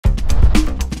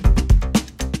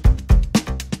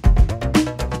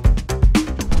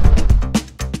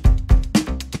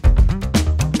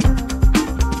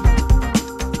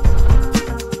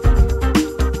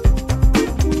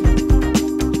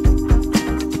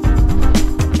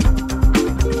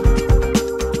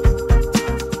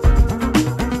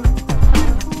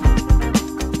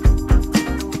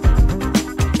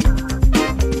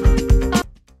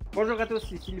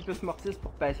ici Lupus Mortis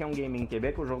pour Passion Gaming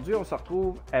Québec. Aujourd'hui, on se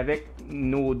retrouve avec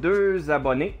nos deux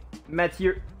abonnés,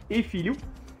 Mathieu et Philoup.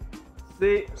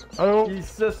 Ils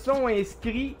se sont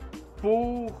inscrits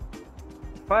pour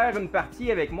faire une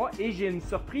partie avec moi et j'ai une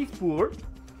surprise pour eux.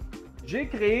 J'ai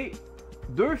créé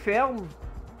deux fermes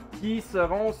qui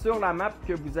seront sur la map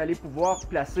que vous allez pouvoir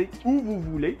placer où vous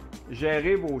voulez,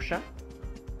 gérer vos champs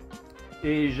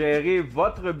et gérer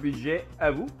votre budget à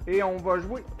vous. Et on va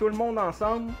jouer tout le monde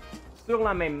ensemble sur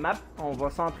la même map. On va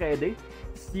s'entraider.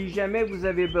 Si jamais vous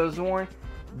avez besoin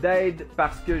d'aide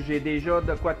parce que j'ai déjà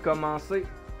de quoi de commencer,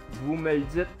 vous me le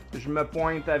dites. Je me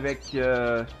pointe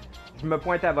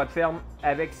à votre ferme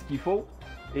avec ce qu'il faut.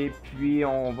 Et puis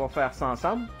on va faire ça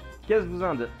ensemble. Qu'est-ce que vous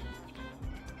en dites?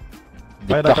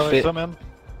 Ben d'accord avec ça, man.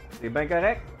 C'est bien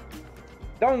correct?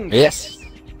 Donc, yes.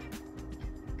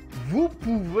 Vous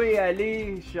pouvez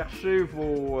aller chercher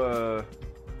vos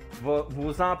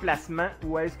emplacements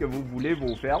où est-ce que vous voulez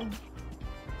vos fermes.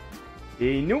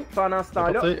 Et nous, pendant ce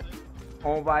temps-là,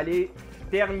 on va aller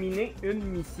terminer une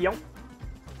mission.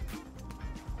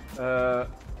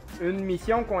 Une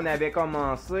mission qu'on avait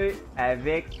commencé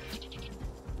avec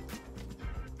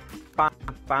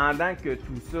pendant que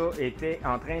tout ça était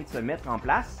en train de se mettre en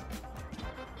place.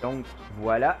 Donc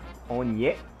voilà, on y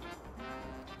est.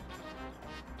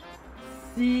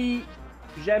 Si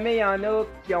jamais il y en a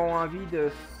qui ont envie de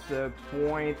se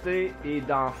pointer et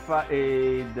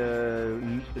de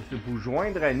vous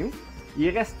joindre à nous,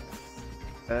 il reste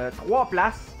 3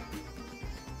 places,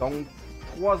 donc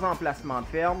 3 emplacements de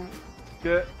ferme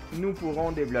que nous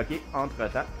pourrons débloquer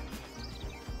entre-temps.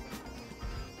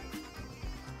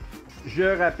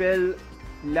 Je rappelle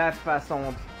la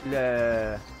façon,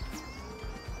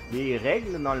 les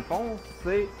règles dans le fond,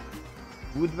 c'est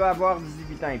vous devez avoir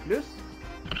 18 ans et plus.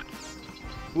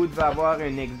 Vous devez avoir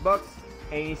une Xbox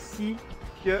ainsi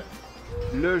que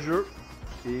le jeu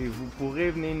et vous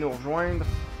pourrez venir nous rejoindre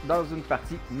dans une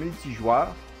partie multijoueur.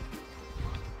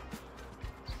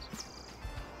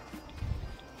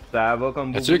 Ça va comme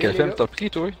vous Mathieu, voulez, quel film t'as pris,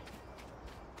 toi?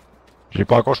 J'ai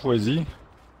pas encore choisi.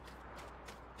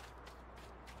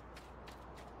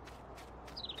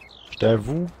 Je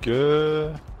t'avoue que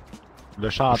le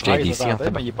champ 13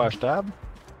 il est pas achetable.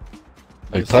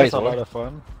 Le 13 a l'air de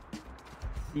fun.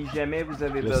 Si jamais vous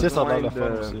avez le 6 a l'air de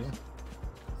fun aussi.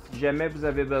 Si jamais vous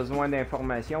avez besoin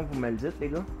d'informations, vous me le dites, les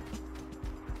gars.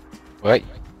 Oui.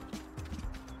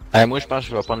 Moi, je pense que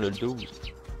je vais prendre le 12.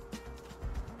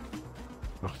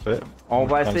 Parfait. On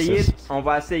va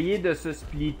essayer de se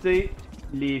splitter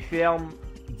les fermes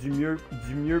du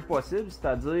mieux possible,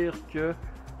 c'est-à-dire que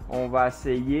on va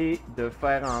essayer de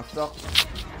faire en sorte.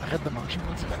 Arrête de manger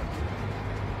mon divan.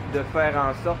 De faire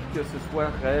en sorte que ce soit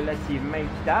relativement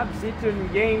équitable. C'est une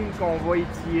game qu'on va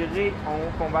étirer,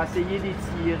 qu'on va essayer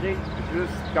d'étirer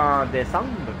jusqu'en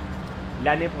décembre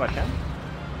l'année prochaine.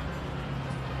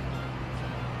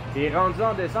 Et rendu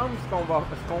en décembre, ce qu'on va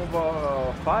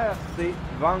faire, c'est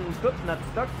vendre tout notre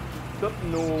stock, tous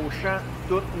nos champs,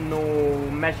 toutes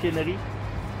nos machineries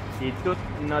et toute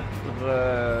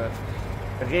notre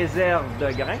réserve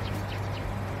de grains.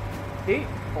 Et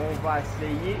on va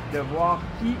essayer de voir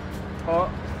qui a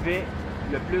fait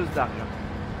le plus d'argent.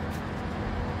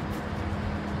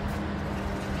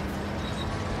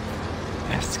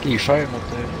 Est-ce qu'il est cher, mon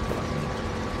terrain?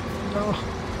 Non.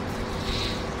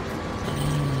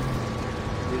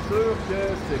 C'est sûr que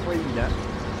c'est pas évident.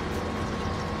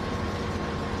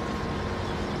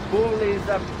 Pour les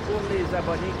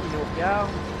abonnés qui nous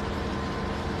regardent,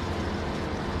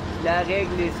 la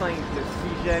règle est simple.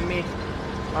 Si jamais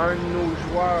un de nos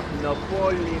joueurs n'a pas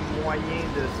les moyens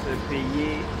de se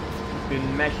payer une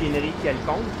machinerie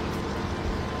quelconque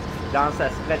dans sa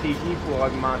stratégie pour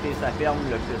augmenter sa ferme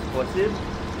le plus possible,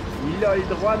 il a le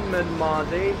droit de me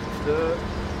demander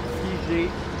si j'ai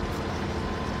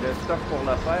le stock pour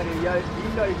le faire. Il a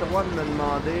le droit de me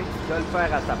demander de le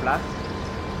faire à sa place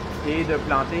et de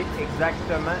planter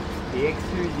exactement et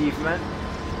exclusivement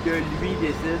ce que lui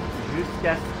décide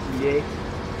jusqu'à ce qu'il ait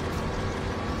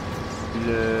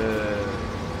le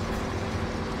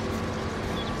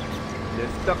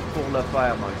stock pour le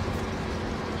faire, moi.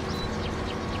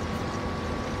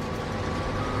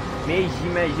 Mais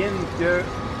j'imagine que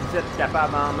vous êtes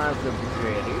capable en masse de vous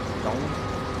gérer, donc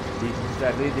vous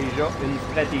avez déjà une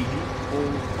stratégie pour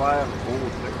faire vos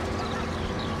trucs.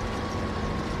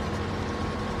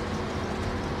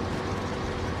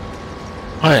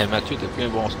 Ouais, Mathieu, t'as pris un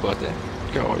bon spot, hein?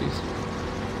 Carlis.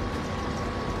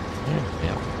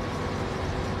 Merde.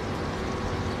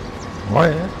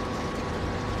 Ouais, hein?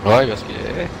 Ouais, parce que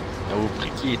au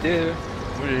prix qu'il était, là,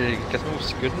 moi j'ai quasiment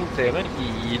aussi que nous le terrain,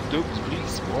 il est double du prix,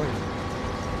 c'est bon.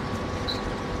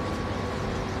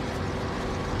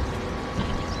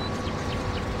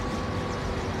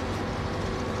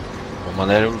 On va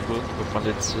m'en aller au bout, on va prendre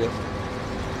le 17.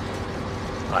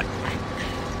 Ouais.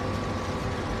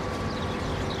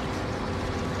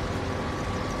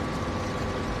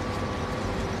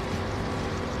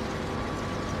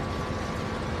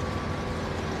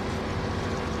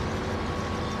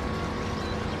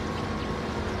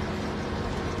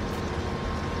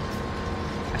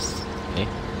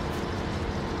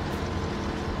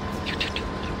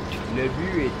 Le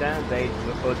but étant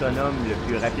d'être autonome le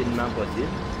plus rapidement possible.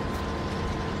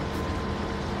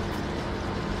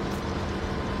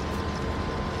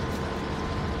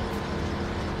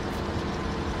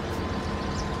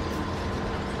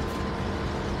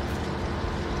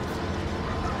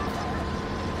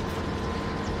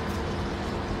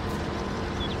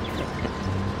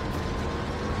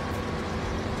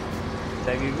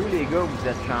 Savez-vous les gars, vous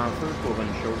êtes chanceux pour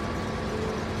une chose.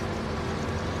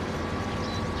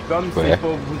 Comme c'est pas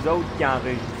vous autres qui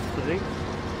enregistrez,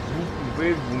 vous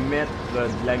pouvez vous mettre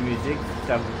de la musique si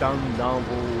ça vous tente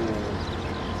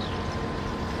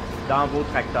dans vos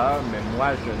tracteurs, mais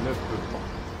moi je ne peux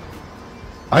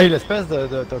pas. Hey, l'espèce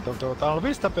de t'as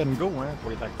enlevé stop and go hein,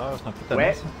 pour les tracteurs, c'est un peu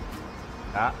tannant, ça.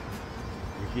 Ah,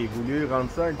 j'ai voulu rendre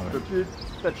ça un petit peu plus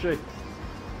touché.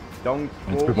 Donc,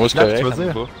 moi c'est correct, ça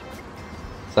me va.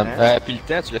 Ça me... puis le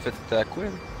temps, tu l'as fait à quoi?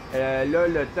 Là,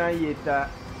 le temps il est à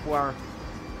fois 1.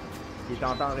 Il est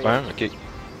en temps réel. Ouais, ok.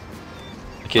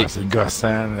 Ok. Ah, c'est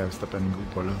gossant, le stop and go,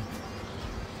 pas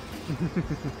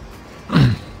là.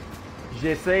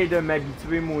 J'essaye de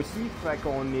m'habituer moi aussi, fait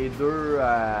qu'on est deux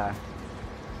à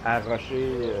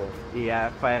rusher et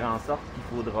à faire en sorte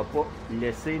qu'il ne faudra pas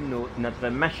laisser notre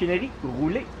machinerie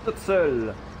rouler toute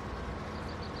seule.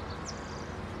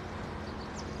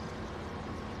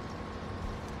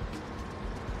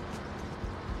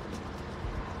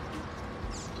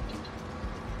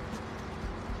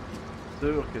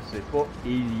 Sûr que c'est pas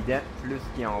évident plus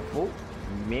qu'il en faut,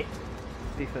 mais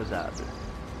c'est faisable.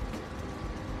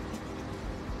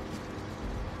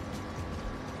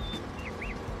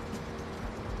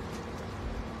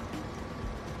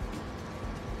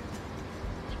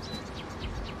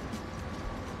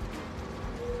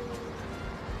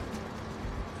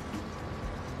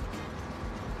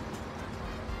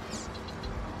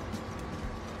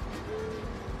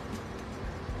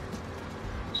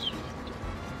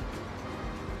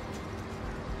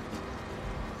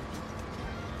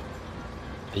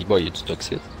 Et bah, il y a du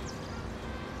toxique.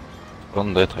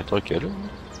 Prendre des tracteurs que là.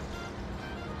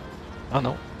 Ah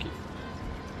non, ok. Tu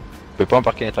peux pas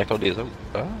embarquer un tracteur des autres.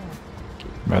 Ah, ok.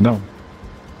 Ben non.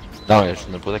 Non,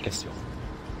 je me pose la question.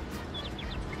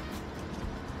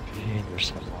 Je veux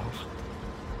savoir.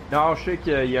 Non, je sais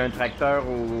qu'il y a un tracteur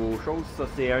aux choses, ça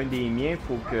c'est un des miens,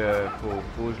 faut que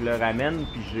je le ramène,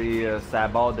 puis j'ai sa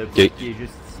barre de coupe qui est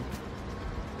juste ici.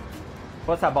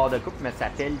 Pas sa barre de coupe, mais sa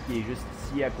pelle qui est juste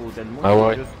ici à côté de moi. Ah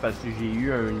ouais. Juste parce que j'ai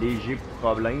eu un léger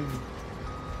problème.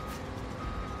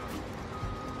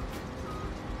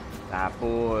 Ça a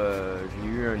pas. J'ai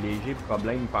eu un léger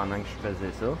problème pendant que je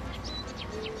faisais ça.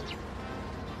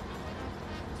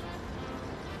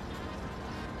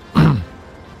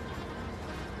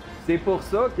 C'est pour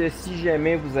ça que si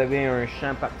jamais vous avez un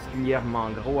champ particulièrement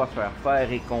gros à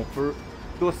faire et qu'on peut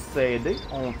tous s'aider,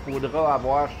 on faudra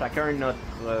avoir chacun notre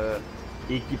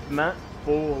équipement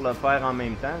pour le faire en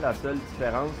même temps. La seule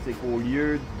différence, c'est qu'au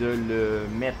lieu de le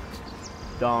mettre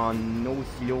dans nos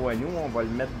silos à nous, on va le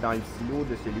mettre dans le silo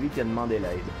de celui qui a demandé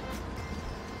l'aide.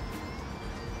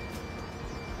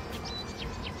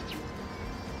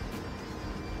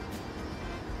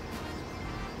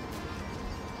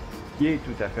 Qui est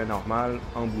tout à fait normal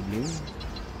en bout de ligne.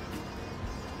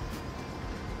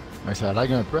 Ben, ça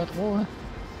lag un peu à 3, hein?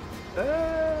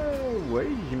 Oui,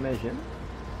 j'imagine.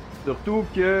 Surtout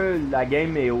que la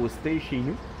game est hostée chez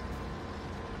nous.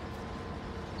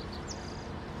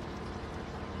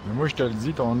 Mais moi, je te le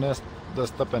dis, ton nest de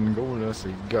stop and go, là, c'est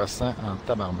gossant en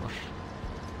tabarnouche.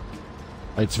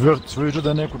 Hey, tu veux juste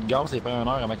donner un coup de gaz et faire 1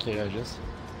 heure avant qu'il réagisse?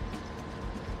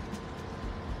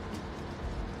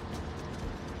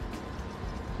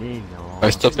 Mais non.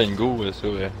 Un stop and go, ça,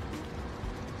 ouais.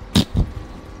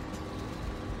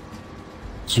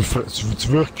 Tu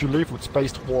veux reculer, faut que tu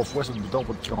pèses 3 fois sur le bouton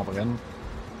pour que tu comprennes.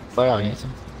 Ça sert à rien, ça.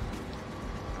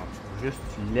 Juste,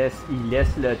 il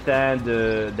laisse le temps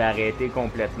d'arrêter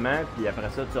complètement, puis après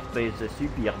ça, tu repèses dessus,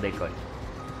 puis il redécolle.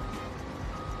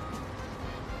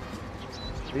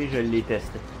 Et je l'ai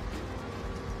testé.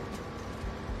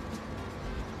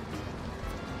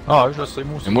 Ah, je sais,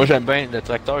 moi aussi. Mais moi, j'aime bien le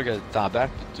tracteur que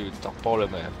t'embarques, puis tu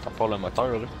repars le moteur,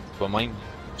 là. Toi-même.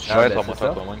 Tu gères ton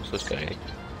moteur toi-même, ça, c'est correct.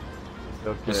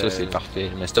 Donc, ça, c'est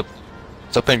parfait. Mais stop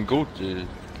and go, tu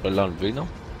peux l'enlever, non?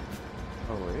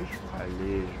 Ah oui, je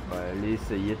vais aller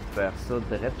essayer de faire ça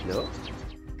direct là.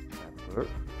 Un peu.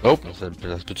 Oh, ça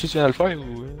peut-tu tu viens de le faire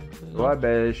ou. Ouais,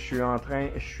 ben, je suis en train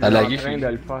de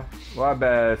le faire. Ouais,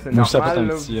 ben, c'est Nous, ça fait normal, un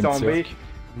là, petit arc.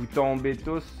 vous tombez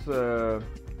tous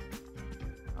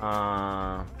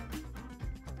en...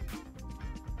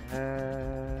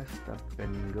 stop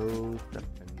and go, stop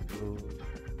and go, stop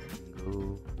and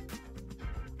go.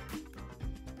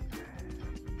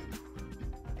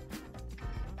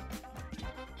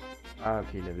 Ah, ok,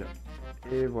 il est là.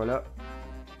 Et voilà.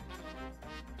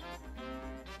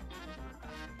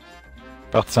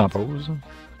 Parti en pause.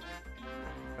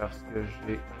 Parce que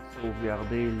j'ai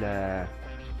sauvegardé la...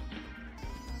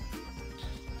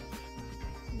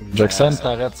 Jackson,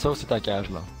 t'arrêtes ça, c'est ta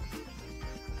cage là.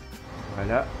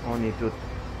 Voilà, on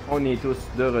est tous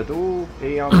de retour.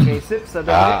 Et en principe, ça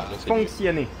devrait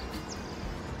fonctionner.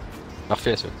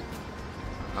 Parfait, ça.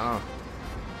 Ah.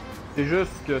 C'est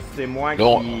juste que c'est moi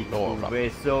qui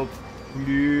trouvais ça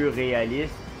plus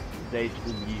réaliste d'être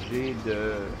obligé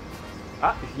de...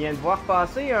 Ah, je viens de voir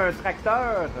passer un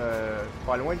tracteur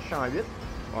pas loin du champ 8.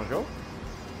 Bonjour.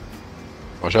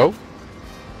 Bonjour.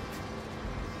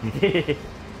 T'es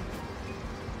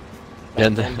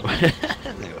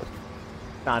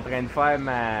en train de faire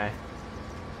ma...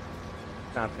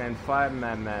 T'es en train de faire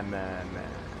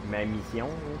ma mission,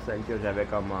 celle que j'avais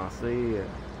commencé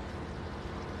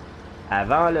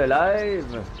avant le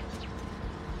live.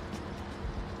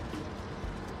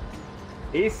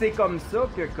 Et c'est comme ça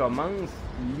que commence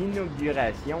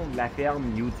l'inauguration de la ferme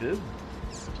YouTube.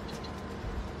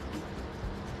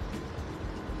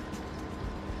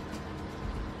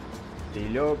 C'est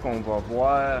là qu'on va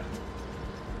voir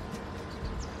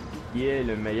qui est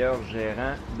le meilleur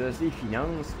gérant de ses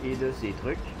finances et de ses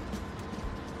trucs.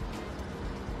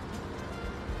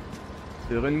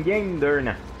 Sur une game d'1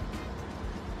 an.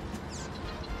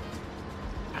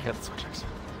 Arrête ça, Jackson.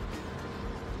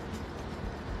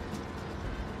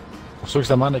 Pour ceux qui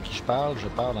se demandent à qui je parle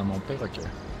à mon perroquet.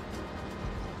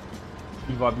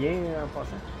 Il va bien en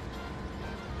passant?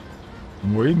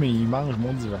 Oui, mais il mange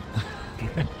mon divan.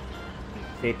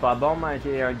 C'est pas bon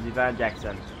manger un divan,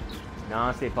 Jackson.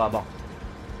 Non, c'est pas bon.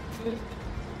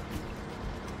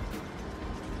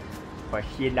 Pas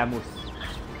chier de la mousse.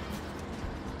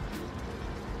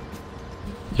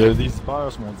 Il y a des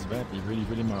zippers sur mon divan et il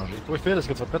veut les manger. Toi, Phil, est-ce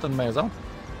que tu vas te mettre une maison?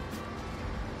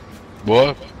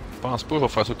 Ouais, je pense pas, je vais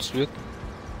faire ça tout de suite.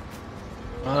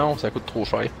 Ah non, ça coûte trop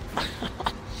cher.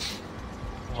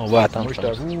 On va attendre. Moi, je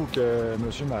t'avoue que,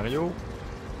 Monsieur Mario,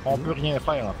 on peut rien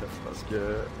faire en fait, parce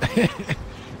que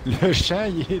le champ,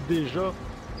 il est déjà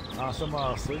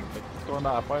ensemencé. Tout ce qu'on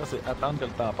a à faire, c'est attendre que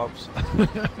le temps passe.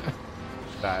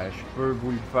 Ben, je peux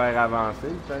vous le faire avancer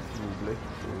le temps si vous voulez.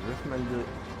 Faut juste me le dire.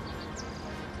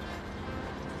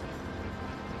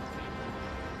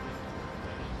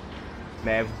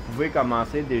 Mais vous pouvez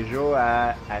commencer déjà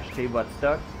à acheter votre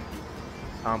stock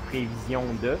en prévision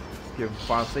de ce que vous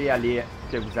pensez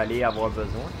que vous allez avoir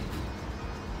besoin.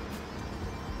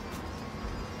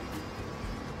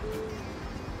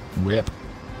 Ouais.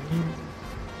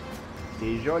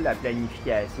 Déjà la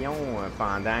planification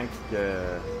pendant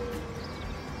que...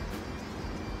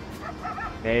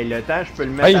 Mais le temps, je peux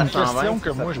le mettre Hey, à une 120. question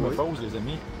que si ça moi je me peut. pose, les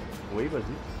amis. Oui, vas-y.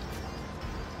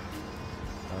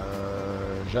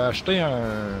 J'ai acheté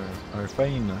un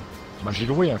Ferme. Ben, j'ai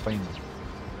loué un Ferme.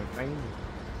 Un fin.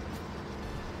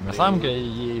 Il me semble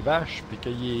qu'il est vache et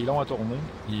qu'il est long à tourner.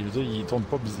 Il tourne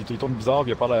pas il tourne bizarre,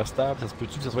 il a pas l'air stable. Ça se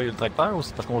peut-tu que ce soit le tracteur ou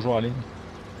c'est parce qu'on joue en ligne?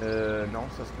 Non,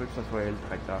 ça se peut que ce soit le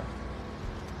tracteur.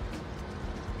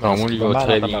 Non, moi, il va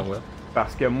très bien.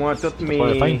 Parce que moi, Pas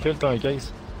un Ferme, Phil, t'as un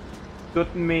case.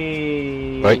 Toutes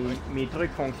mes... Oui. mes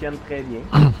trucs fonctionnent très bien.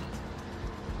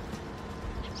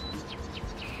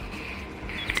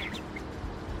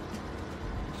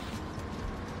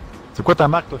 C'est quoi ta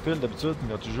marque, toi, Phil, d'habitude,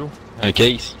 quand tu joues? Un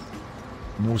case.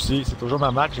 Moi aussi, c'est toujours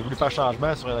ma marque. J'ai voulu faire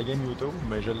changement sur la game YouTube,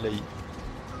 mais je l'ai.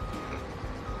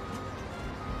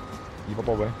 Il va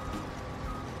pas bien.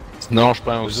 Sinon, je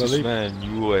prends aussi Désolé. souvent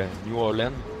New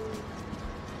Orleans.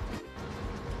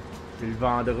 Tu le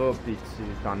vendras puis tu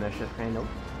t'en achèteras un autre.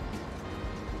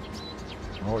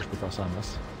 Ouais, je peux faire ça en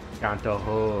masse. Quand tu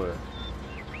auras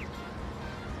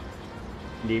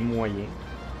les moyens.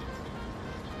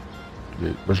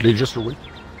 Ben, je l'ai juste loué.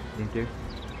 Ok.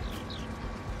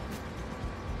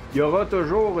 Il y aura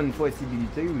toujours une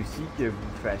possibilité aussi que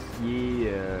vous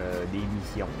fassiez des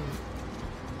missions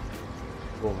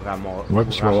pour Ouais,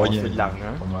 puis tu vas avoir ramasser de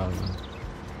l'argent. Pas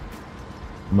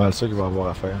mal ça qu'il va avoir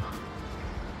à faire.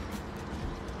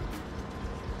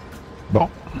 Bon,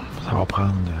 ça va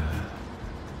prendre...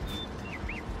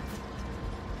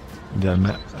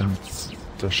 Idéalement, une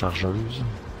petite chargeuse.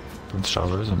 Pas une petite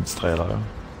chargeuse, un petit trailer.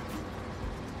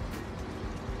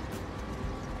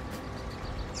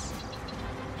 Ça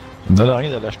ne donne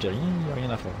rien de l'acheter rien, il n'y a rien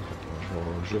à faire.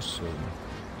 Je vais juste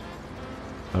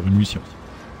faire une mission.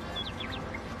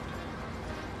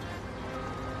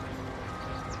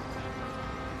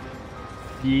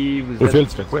 Si vous Au avez... fil,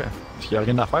 tu fais quoi? Parce qu'il n'y a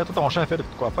rien à faire. Toi, ton champ fait de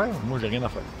quoi faire. Moi, j'ai rien à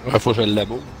faire. Ouais, faut que je le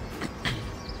laboure.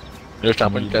 Là, je suis en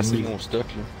train de Oui, casser oui. mon stock,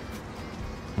 là.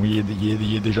 Oui,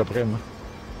 il est déjà prêt, moi.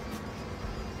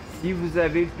 Si vous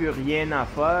avez plus rien à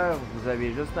faire, vous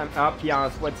avez juste à... Ah, puis en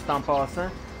soit dit en passant,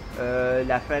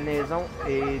 la fenaison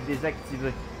est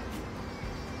désactivée.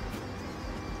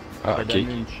 Ah, Ça ok.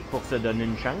 donne pour se donner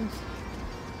une chance.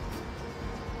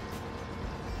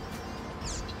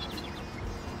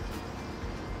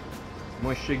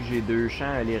 Moi, je sais que j'ai 2 champs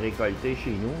à aller récolter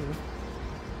chez nous. Hein.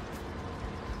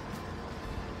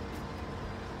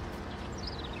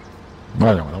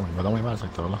 Ouais, non, il va donc mal, ce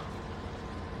secteur-là.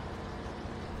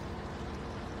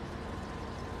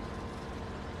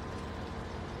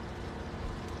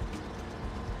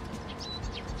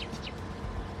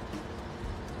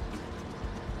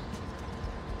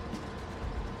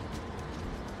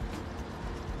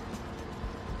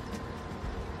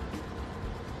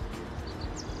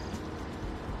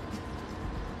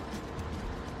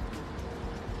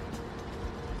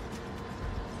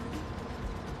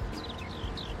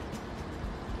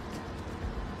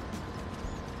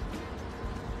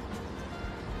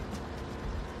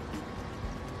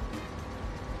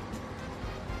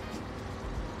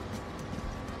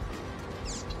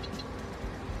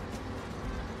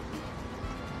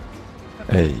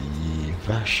 Hey,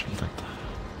 vache, le tracteur.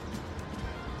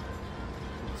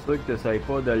 C'est sûr que tu n'essayes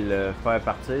pas de le faire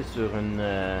partir sur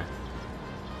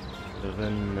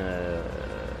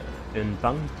une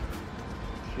pente.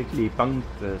 Je sais que les pentes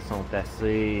sont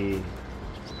assez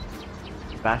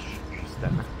vaches,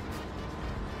 justement.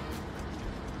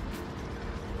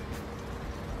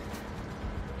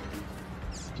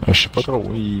 Je sais pas trop,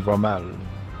 il va mal.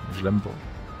 Je l'aime pas.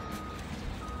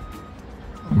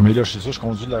 Mais là, je sais ça, je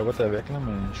conduis de la route avec, là,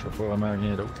 mais je fais pas vraiment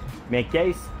rien d'autre. Mais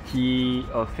qu'est-ce qui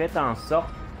a fait en sorte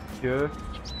que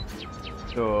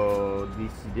tu as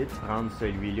décidé de prendre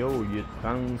celui-là au lieu de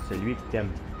prendre celui que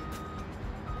t'aimes?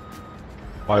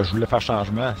 Ouais, je voulais faire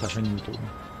changement à sa chaîne YouTube.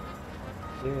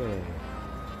 Yeah.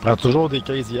 Je prends toujours des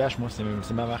cases IH, moi, c'est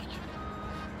ma marque.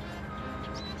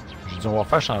 J'ai dit, on va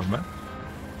faire changement.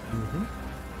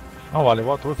 Ah, on va aller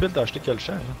voir, toi, Phil, t'as acheté quel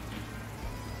champ, là?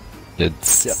 Il y a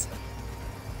 17.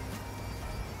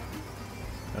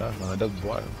 Ah, j'en ai d'autres de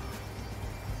boire.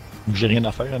 J'ai rien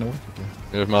à faire, anyway.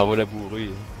 Là, je m'en vais labourer.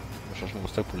 Je vais chercher mon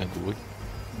stock pour labourer.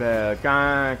 Ben,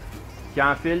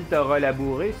 quand Phil t'aura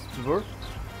labouré, si tu veux,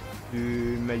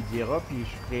 tu me le diras, puis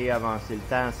je ferai avancer le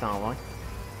temps à 120.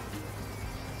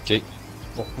 Ok.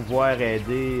 Pour pouvoir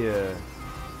aider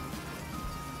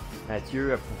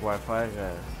Mathieu à pouvoir faire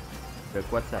de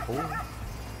quoi de sa peau.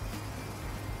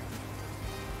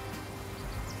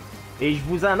 Et je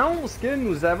vous annonce que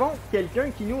nous avons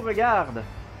quelqu'un qui nous regarde.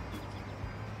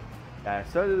 La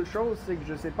seule chose, c'est que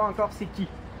je sais pas encore c'est qui.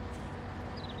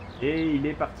 Et il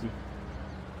est parti.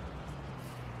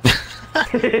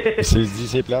 C'est dit,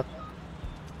 c'est plate.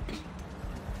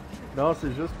 Non,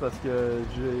 c'est juste parce que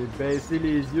j'ai baissé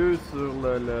les yeux sur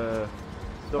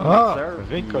sur Ah, mixeur,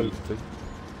 puis- récolté.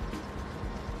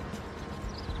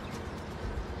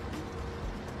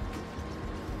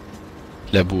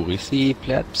 Labourer, c'est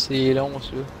plate pis c'est long,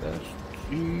 ça. Ah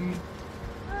oui.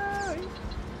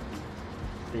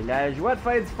 C'est la joie de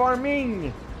faire du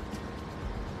farming.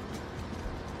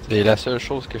 C'est la seule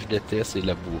chose que je déteste, c'est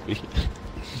labourer.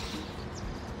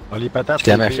 Ah, les patates. Pis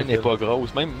la c'est machine pire, n'est pas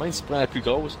grosse. Même si tu prends la plus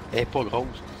grosse, elle est pas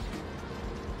grosse.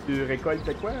 Tu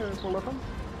récoltes quoi pour le fun?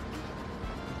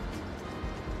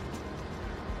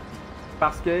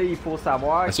 Parce que il faut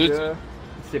savoir Bien sûr, que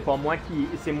c'est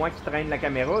moi qui traîne la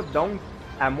caméra, donc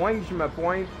à moins que je me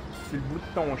pointe sur le bout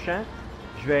de ton champ,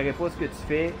 je verrai pas ce que tu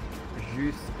fais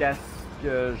jusqu'à ce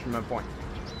que je me pointe.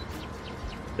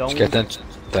 Donc Jusqu'à temps que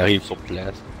tu arrives sur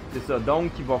place. c'est ça,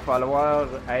 donc il va falloir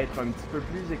être un petit peu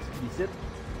plus explicite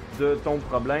de ton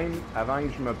problème avant que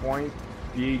je me pointe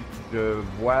puis que je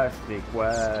vois c'est quoi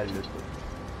le truc.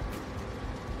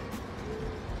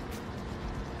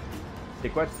 C'est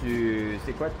quoi tu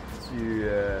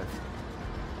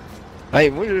Hey,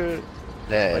 moi, comment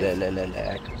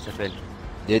ça s'appelle?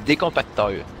 Le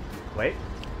décompacteur. ouais,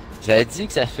 J'avais dit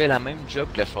que ça fait la même job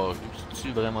que la charge.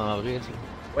 C'est-tu vraiment vrai, ça?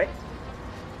 ouais.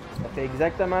 Ça fait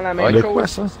exactement la même Ouais, le chose. quoi,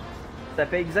 ça? Ça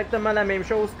fait exactement la même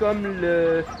chose comme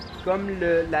le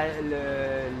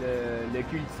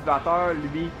cultivateur,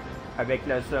 lui, avec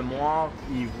le semoir,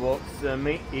 il va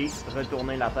semer et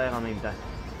retourner la terre en même temps.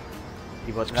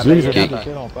 Il va travailler Excusez, la les terre.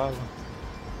 lesquels on parle.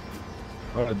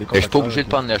 Ouais, le Je suis pas décompacteur, obligé de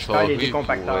prendre la Ah, charrue. les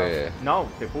décompacteurs. pour, Non,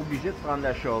 t'es pas obligé de prendre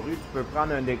la charrue. Tu peux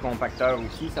prendre un décompacteur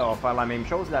aussi, ça va faire la même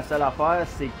chose. La seule affaire,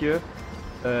 c'est que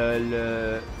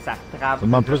ça travaille. Ça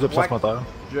demande plus de place moteur.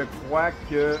 Je crois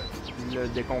que le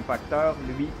décompacteur,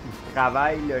 lui, il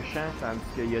travaille le champ, tandis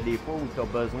qu'il y a des fois où tu as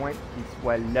besoin qu'il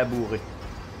soit labouré.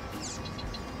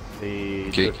 C'est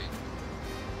Ok.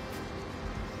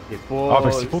 c'est pas. Ah, fait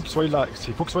que s'il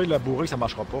faut qu'il soit labouré, ça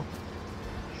marchera pas.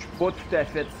 Je suis pas tout à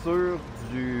fait sûr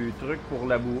du truc pour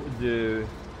labourer.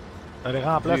 Elle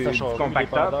remplace Du ta charrue.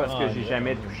 compacteur dépendant parce que en j'ai grain.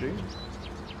 jamais touché.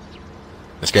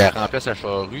 Parce qu'elle remplace la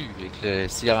charrue.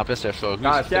 Si elle remplace la charrue,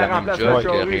 Ah, c'est si elle la même remplace job la que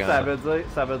charrue, rien. ça veut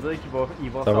dire qu'il va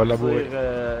Ça va sortir labourer.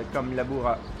 comme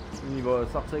laboureur. Il va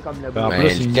sortir comme En laboureur. plus,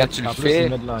 Mais il quand met- tu le en plus, fais, il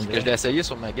met de parce l'engrais. que je l'ai essayé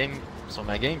sur ma game,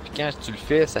 puis quand tu le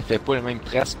fais, ça fait pas le même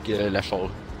trace que la charrue.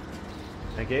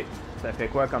 Ok. Ça fait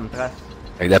quoi comme trace?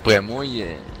 Fait que d'après moi, il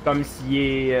est... Comme s'il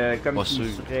est. Comme Pas s'il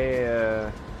sûr. serait.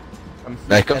 Comme s'il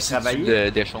Ben, serait comme si tu travaillé.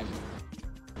 le déchaumes.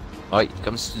 Oui,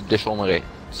 comme si tu le déchaumerais,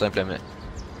 tout simplement.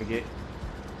 Ok.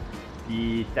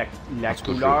 Puis la En tout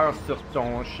cas, couleur sur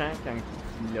ton champ, quand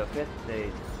tu l'as fait,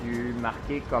 es-tu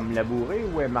marqué comme labouré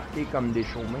ou est marqué comme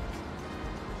déchaumé?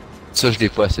 Ça, je l'ai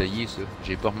pas essayé, ça.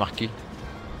 J'ai pas remarqué.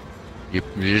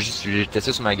 J'ai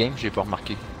testé sur ma game, j'ai pas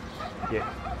remarqué. Ok.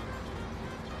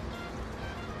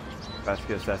 Parce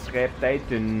que ça serait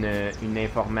peut-être une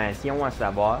information à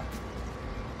savoir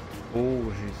pour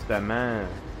justement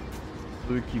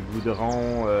ceux qui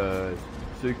voudront,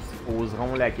 ceux qui se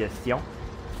poseront la question,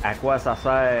 à quoi ça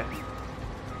sert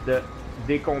de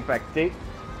décompacter.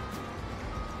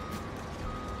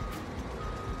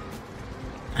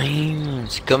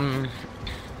 C'est comme...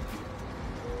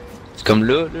 C'est comme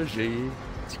là, j'ai...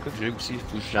 C'est quoi que j'ai aussi?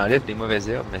 Faut que j'enlève des mauvaises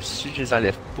herbes, mais si je les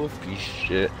enlève pas, puis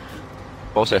je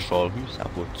passe la charrue, ça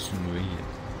va tuer.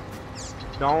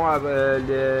 Non,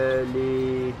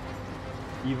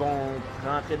 ils vont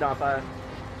rentrer dans terre.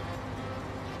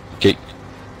 Ok.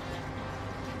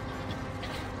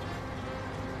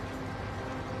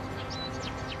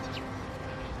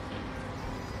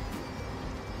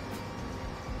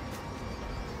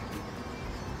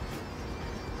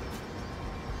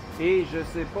 Et je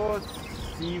sais pas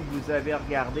si vous avez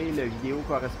regardé le vidéo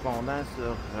correspondant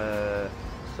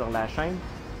sur la chaîne.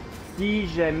 Si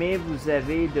jamais vous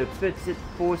avez de petites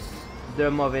pousses de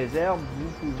mauvaises herbes,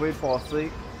 vous pouvez passer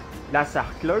la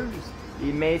sarcleuse.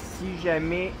 Mais si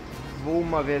jamais vos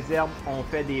mauvaises herbes ont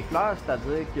fait des fleurs,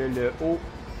 c'est-à-dire que le haut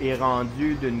est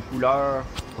rendu d'une couleur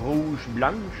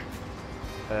rouge-blanche,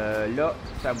 là,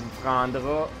 ça vous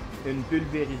prendra une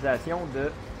pulvérisation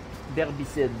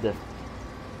d'herbicide.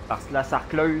 Parce que la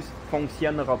sarcleuse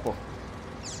fonctionnera pas.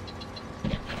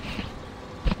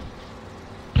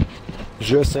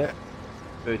 Je sais.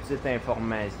 Petite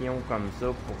information comme ça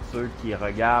pour ceux qui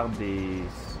regardent et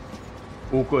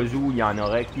au cas où il y en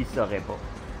aurait qui ne sauraient pas.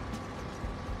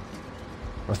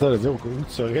 Ça veut dire au cas où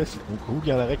tu saurais, au cas où il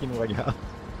y en aurait qui nous regardent.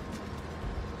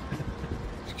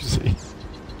 Excusez.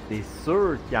 C'est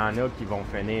sûr qu'il y en a qui vont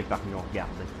finir par nous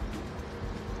regarder.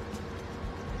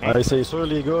 Hein? Ouais, c'est sûr,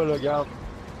 les gars, là, regarde.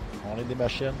 On est des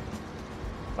machines.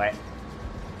 Ouais.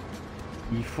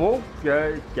 Il faut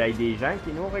qu'il y ait des gens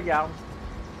qui nous regardent.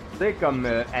 Tu sais, comme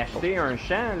acheter un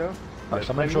champ, là. Ah, c'est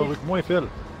la même chose que moi, Phil.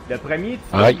 Le premier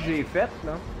tuto Ouais. que j'ai fait,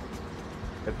 là.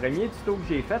 Le premier tuto que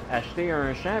j'ai fait, acheter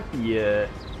un champ puis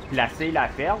placer la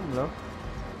ferme, là.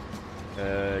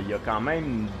 Il y a quand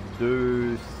même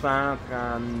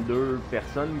 232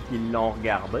 personnes qui l'ont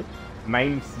regardé.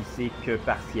 Même si c'est que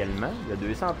partiellement. Il y a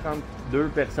 232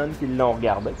 personnes qui l'ont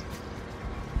regardé.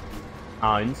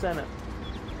 En une semaine.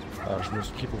 Ah, je me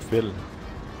suis pris pour Phil.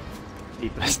 Et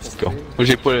pris C'est pour con. ça. Moi,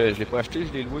 je l'ai pas acheté,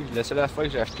 je l'ai loué. La seule affaire que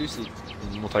j'ai acheté, c'est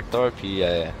mon tracteur puis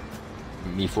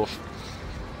mes fourches.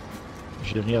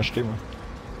 J'ai rien acheté, moi.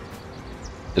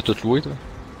 T'as tout loué, toi?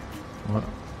 Ouais.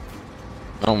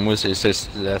 Non, moi, c'est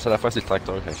la seule affaire, c'est le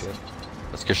tracteur que j'achète.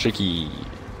 Parce que je sais qu'il... De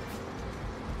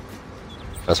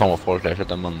toute façon, il va falloir que je l'achète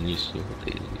à un moment donné, ça.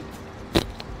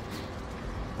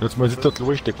 Là, tu m'as dit tout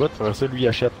loué, je t'écoute. Après ça, lui, il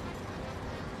achète.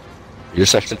 J'ai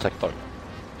juste acheté le tracteur.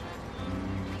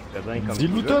 Il fait bien comme Dis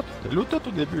il loue veut. tout. Loue tout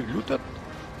au début. Loue tout.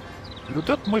 Loue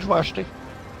tout, moi, je vais acheter.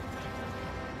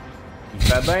 Il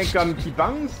fait bien comme qu'il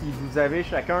pense. Si vous avez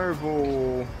chacun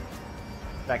vos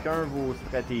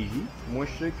stratégies. Moi,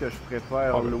 je sais que je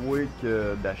préfère Ah ouais. louer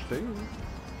que d'acheter.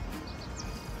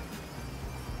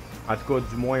 En tout cas,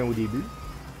 du moins au début.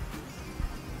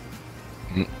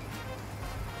 Mm.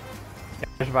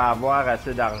 je vais avoir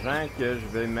assez d'argent que je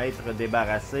vais m'être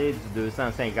débarrassé du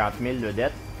 250 000 de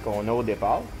dette qu'on a au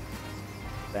départ.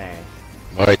 Ben,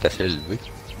 Ouais, t'as assez élevé.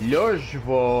 là, je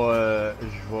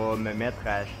vais me mettre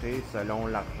à acheter selon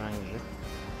l'argent que j'ai.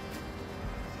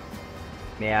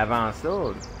 Mais avant ça,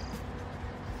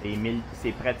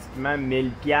 c'est pratiquement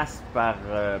 1000 piastres par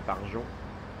jour.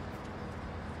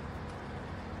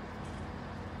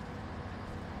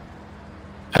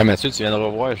 Ah, Mathieu, tu viens de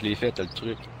revoir, je l'ai fait, t'as le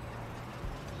truc.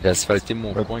 J'ai asphalté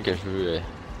mon coin que je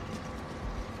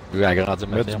veux agrandir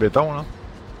ma Mettre du ferme. béton, là.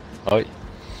 Ah oui.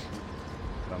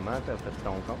 Comment t'as fait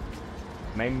ton compte?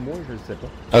 Même moi, je le sais pas.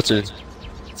 Ah, tu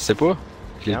sais pas?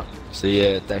 Non.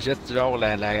 C'est, t'achètes genre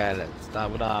tu t'en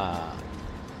vas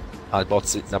dans le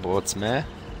bâtiment,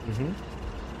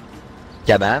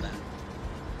 cabane,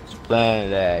 tu prends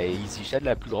la easy shed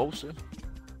la plus grosse, là.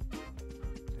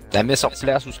 Tu la mets sur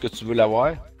place où ce que tu veux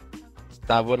l'avoir, tu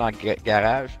t'en vas dans le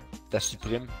garage, tu la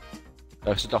supprimes,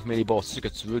 ensuite tu remets les bâtisses que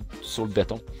tu veux sur le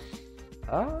béton.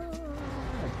 Ah,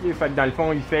 ok. Fait que dans le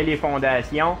fond, il fait les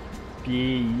fondations,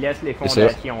 puis il laisse les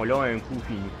fondations là un coup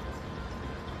fini.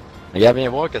 Regarde, viens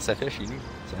voir ce que ça fait chez nous.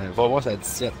 Va voir, ça a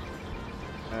 17.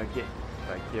 Ok.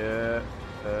 Fait que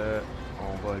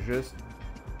on va juste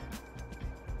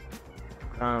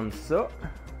prendre ça.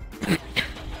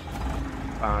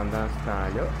 Pendant ce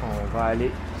temps-là, on va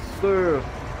aller sur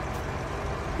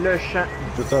le champ.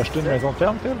 Tu peux acheter une maison de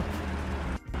ferme, Phil?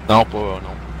 Non, pas,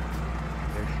 non.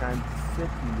 Le champ 17, il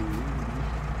est où,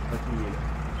 lui? Ok, il est là.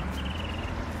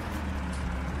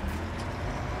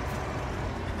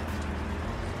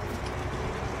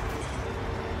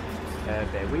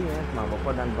 Ben oui, hein, je m'en vais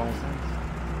pas dans le bon sens.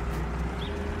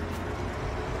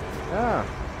 Ah!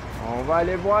 On va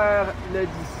aller voir le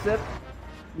 17,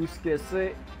 où ce que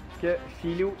c'est que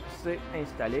Philoup s'est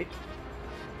installé.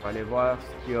 On va aller voir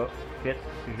ce qu'il a fait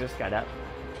jusqu'à date.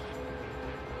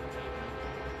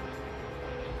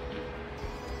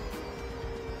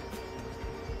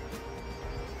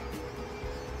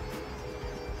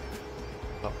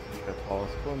 Bon, je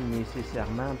passe pas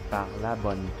nécessairement par la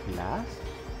bonne place.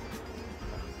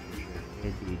 Parce que je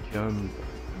fais des jumps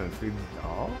un peu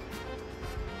bizarres.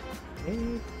 Et...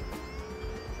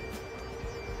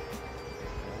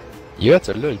 Yeah,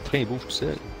 celle-là, le train bouge tout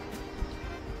seul.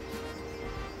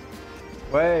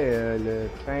 Ouais, le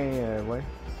train, ouais.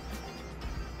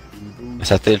 Il bouge.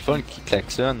 Ça téléphone qui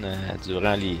klaxonne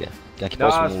durant les. Quand il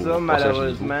passe Ah, au ça,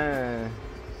 passage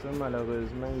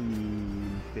malheureusement,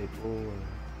 il fait pas.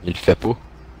 il le fait pas.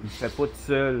 Il fait pas tout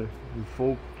seul. Il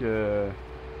faut que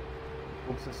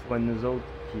ce soit nous autres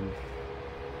qui le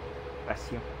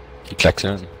fassions. Qui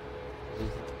klaxonne.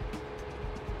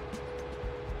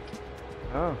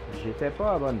 Ah, j'étais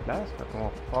pas à bonne place, fait qu'on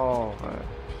repart.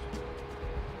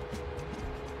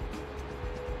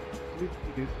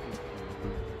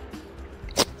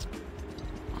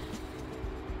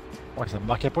 Ouais, ça me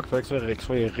marquait pas qu'il fallait que ça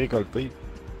soit récolté,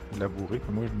 labouré,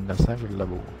 puis moi, je me sens, je le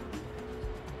laboure.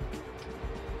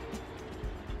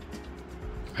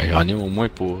 J'en ai au moins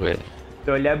pour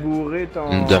T'as labouré ton.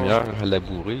 une demi-heure à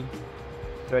labourer.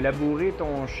 T'as labouré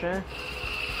ton champ.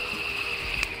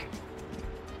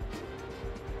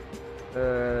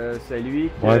 Celui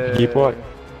que... Ouais, puis il est pas...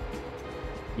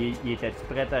 Il était-tu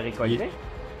prêt à récolter?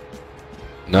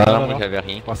 Non, Non, moi non. j'avais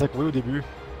rien. Je pensais que oui au début.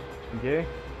 Ok.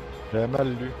 J'avais mal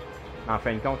lu. En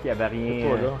fin de compte, il n'y avait rien...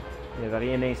 Pas là. il y avait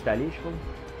rien installé, je trouve.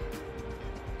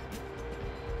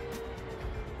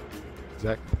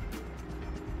 Exact.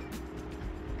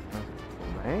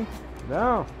 Ben,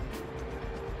 non.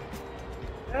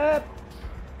 Hop!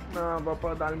 Non, on va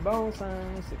pas dans le bon sens.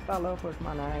 C'est par là, faut que je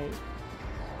m'en aille.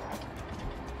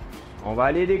 On va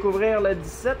aller découvrir le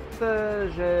 17.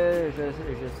 Je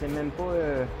sais même pas.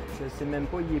 Je sais même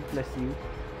pas il est placé où.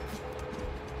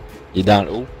 Il est dans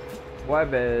le haut. Ouais,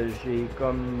 ben j'ai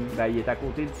comme. Ben il est à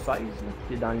côté du 16, là,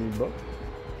 qui est dans le bas.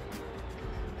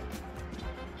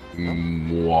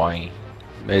 Ouais.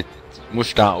 Mais moi je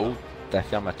suis en haut de ta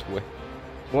ferme à toi.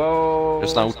 Wow!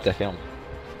 Juste en haut de ta ferme.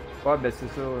 Ouais, ben c'est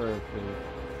ça.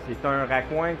 C'est un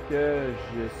raccoin que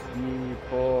je suis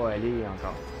pas allé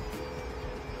encore.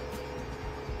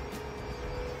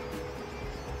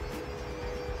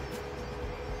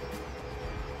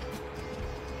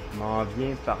 Je m'en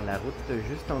viens par la route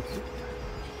juste en dessous.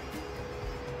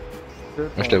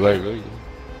 Moi je te vois là.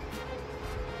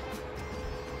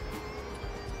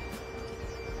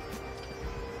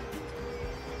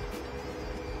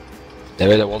 Tu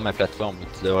devais l'avoir ma plateforme, mais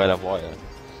tu devrais l'avoir.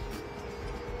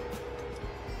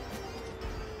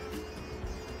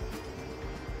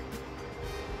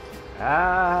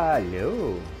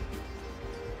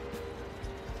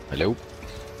 Allô?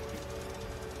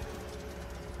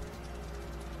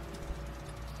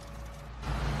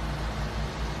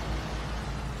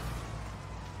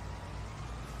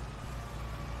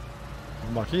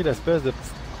 remarqué l'espèce de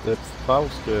petite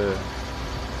passe que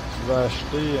tu vas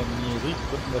acheter une niaiserie qui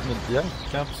coûte 9000 pièces.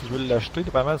 Quand tu veux l'acheter,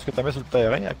 dépendamment de ce que tu mets sur le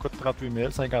terrain, elle coûte 38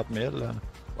 000, 50 000.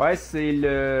 Ouais, c'est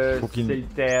le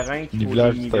terrain qui faut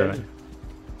nivelage du terrain.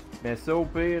 Mais ça, au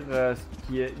pire,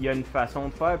 il y a une façon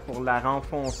de faire pour la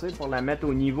renfoncer, pour la mettre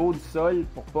au niveau du sol,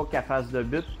 pour pas qu'elle fasse de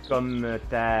but comme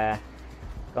ta...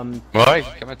 Ouais,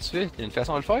 comment tu fais? Il y a une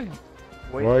façon de le faire?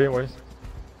 Oui. Oui.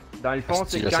 Dans le fond,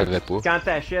 c'est quand tu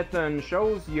achètes une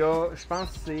chose, il y a, je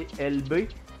pense que c'est LB,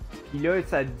 puis là,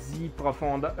 ça dit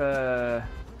profondeur,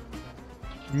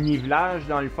 nivelage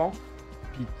dans le fond,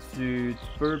 puis tu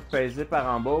peux peser par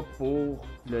en bas pour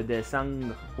le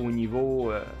descendre au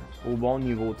niveau, au bon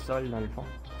niveau de sol dans le fond.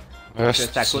 Ah,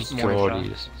 ça coûte moins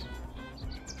cher.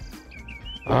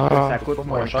 Ça coûte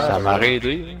moins cher. Ça m'a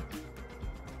aidé.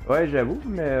 Ouais, j'avoue,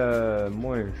 mais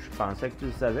moi, je pensais que tu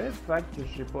le savais, fait que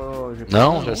je sais pas...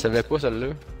 Non, je le savais pas, celle-là.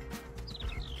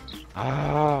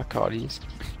 Ah, calice.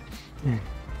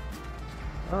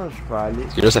 Ah, je vais aller...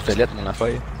 Parce que là, ça fait lettre, mon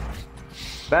affaire.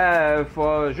 Ben,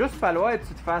 faut juste falloir que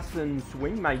tu te fasses une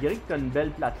swing, malgré que tu as une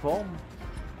belle plateforme.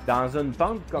 Dans une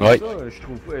pente comme ça, je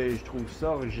trouve ça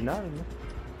original. Là.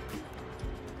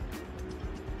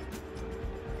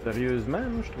 Sérieusement,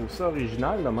 là, je trouve ça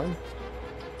original, là même.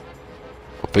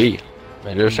 Pas pire.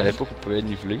 Mais là, je savais pas qu'on pouvait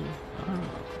niveler.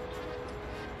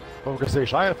 Sauf que c'est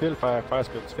cher, Phil, faire ce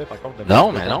que tu fais, par contre.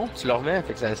 Non, mais non, tu le remets,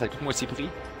 fait que ça coûte moitié prix.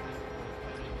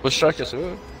 Pas si cher que ça.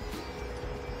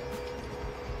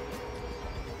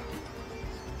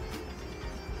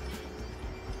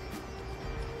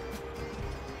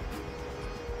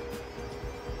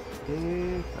 Et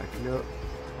fait que là,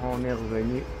 on est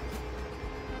revenu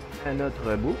à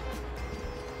notre bout.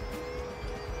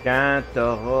 Quand tu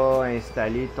auras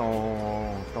installé ton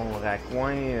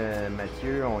raccoin,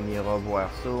 Mathieu, on ira voir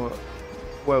ça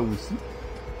toi aussi.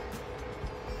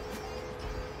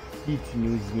 Si tu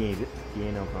nous y invites, bien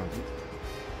entendu.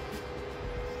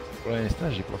 Pour l'instant,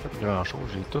 j'ai pas fait grand chose,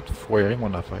 j'ai tout foiré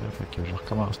mon affaire, fait que je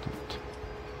recommence tout.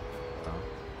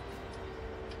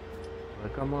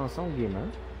 Recommençons gaiement.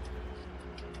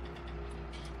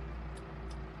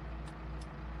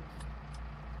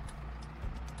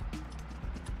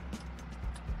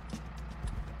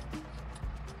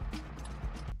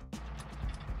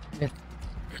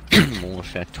 Mon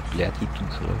chat tout plat, tout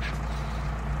croche.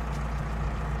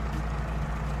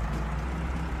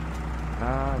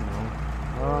 Ah non.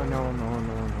 Oh non, non,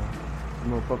 non, non.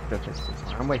 Dis-moi pas que t'as fait ça.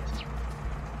 Ah ouais.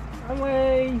 Ah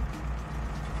ouais.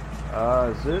 Ah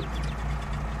zut. Il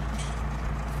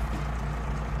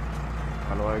va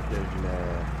falloir que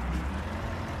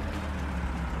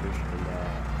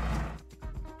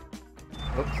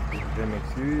Oups, je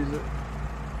m'excuse.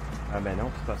 Ah ben non, de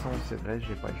toute façon, c'est vrai,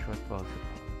 j'ai pas le choix de passer.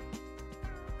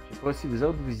 Je sais pas si vous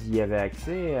autres, vous y avez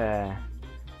accès à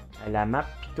la map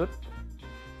pis tout.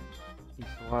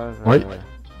 Histoire... Oui.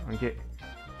 Ok.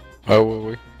 Ah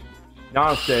oui.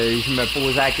 Non, je me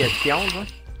posais la question, là.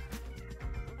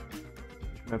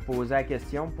 Je me posais la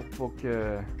question pour pas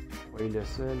que je sois le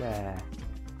seul à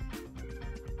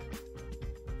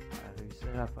réussir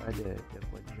à faire de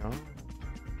quoi de genre.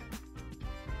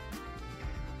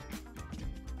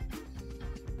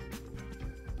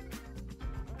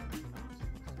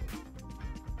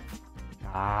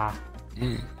 Ah!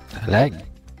 Ça lag?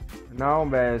 Non,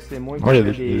 ben c'est moi qui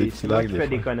fais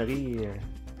des conneries.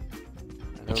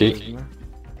 Ok. C'est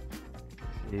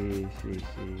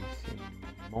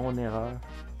mon erreur.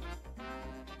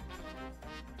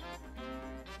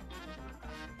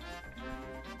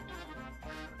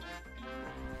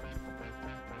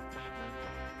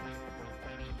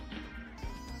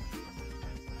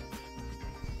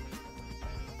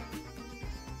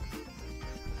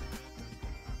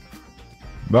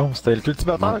 Bon, c'était le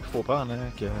cultivateur qu'il faut prendre, hein,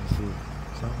 que c'est...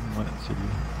 Ouais, c'est lui.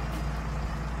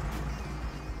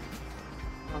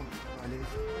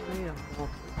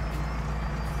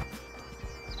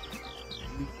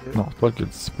 Non, c'est pas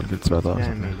le cultivateur. Ça,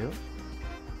 mais là.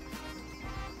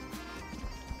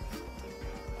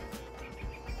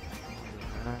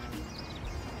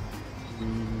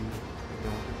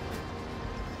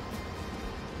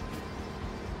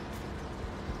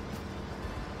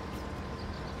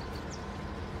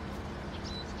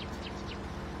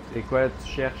 C'est quoi tu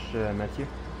cherches, Mathieu?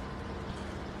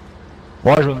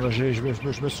 Ouais,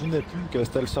 je me souvenais plus que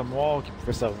c'était le semoir qui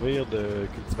pouvait servir de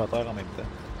cultivateur en même temps.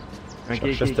 Je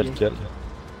cherchais c'était lequel.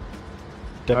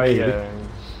 Ouais,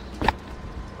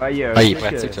 il est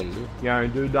pratique celui-là. Il y a un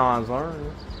 2 dans 1.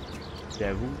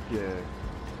 J'avoue que...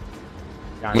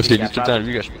 Moi c'est lui tout le temps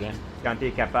lui que je prends. Quand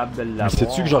t'es capable de l'avoir...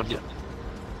 Sais-tu que je regarde?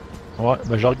 Ouais,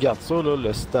 ben je regarde ça, là,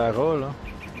 le Stara, là.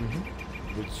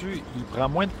 Dessus, il prend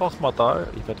moins de force moteur,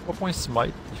 il fait 3,6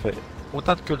 mètres, il fait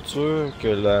autant de culture que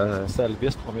la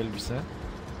Salvis 3800.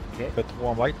 Ok. Il fait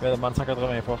 3 mètres, mais il demande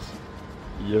 180 forces.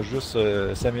 Il y a juste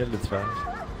 5000 de différence.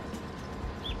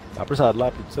 En plus, ça a de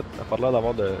l'air plus petit, ça n'a pas l'air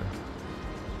d'avoir de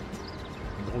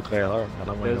gros trailer.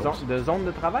 De zone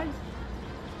de travail?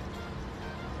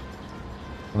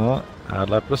 Non, elle a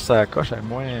de l'air plus sa coche, elle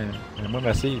est moins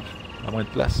massive, elle a moins de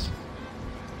place.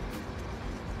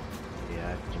 Et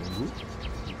à ton goût,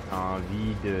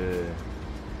 envie de...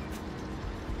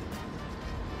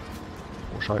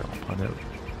 Trop cher, on prend elle.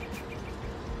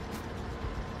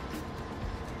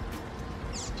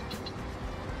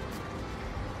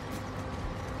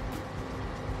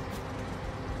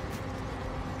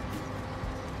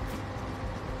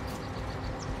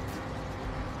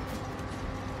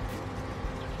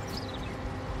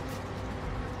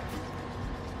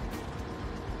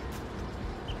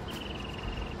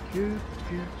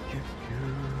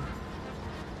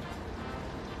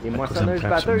 Les moissonneuses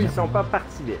batteurs, ils sont pas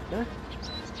partis vite, hein?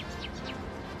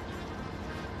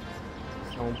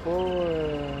 Ils sont pas...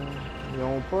 Ils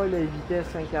ont pas la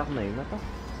vitesse incarnée, maintenant.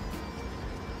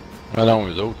 Ah non,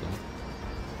 eux autres. Hein.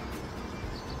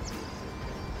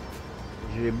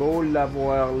 J'ai beau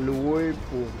l'avoir loué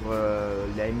pour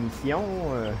la mission,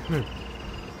 elle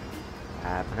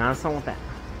prend son temps.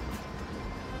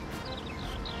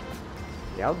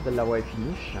 J'ai hâte de l'avoir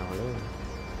fini, ce champ-là.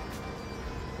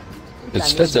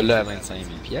 As-tu fait celle-là à 25 000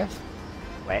 piastres?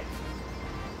 Ouais.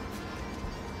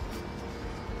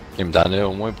 Il me donnait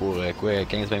au moins pour quoi,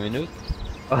 15-20 minutes?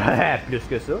 Ouais, plus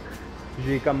que ça.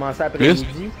 J'ai commencé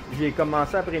après-midi. J'ai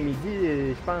commencé après-midi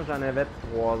et je pense que j'en avais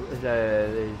 3.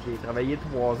 J'ai travaillé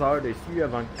 3 heures dessus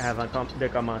avant de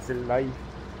commencer le live.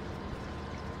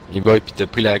 Et bah, pis t'as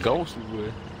pris la grosse ou...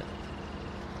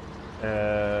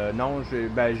 Non,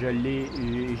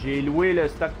 j'ai loué le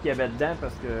stock qu'il y avait dedans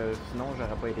parce que sinon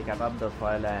j'aurais pas été capable de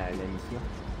faire la mission.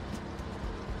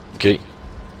 Ok.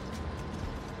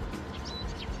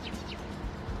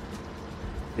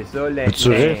 C'est ça, Tu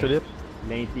rires, Philippe?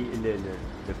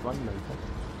 le fun, dans le fond.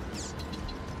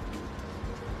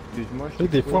 Excuse-moi, je Tu sais,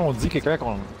 des fois, on dit que quand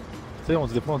on... Tu sais, on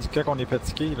dit des fois, on dit que quand on est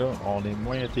fatigué, là, on est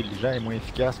moins intelligent et moins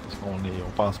efficace parce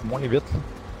on pense moins vite,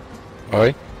 là.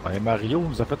 Oui. Ben, Mario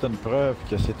nous a fait une preuve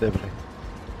que c'était vrai.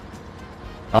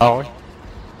 Ah oui?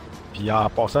 Puis en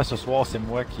passant ce soir, c'est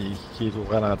moi qui est au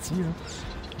ralenti, là.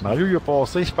 Mario, il a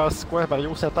passé, je pense, quoi,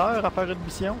 Mario, 7 heures à faire une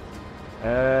mission?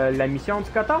 La mission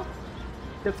du coton?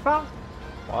 Que tu parles?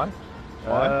 Ouais.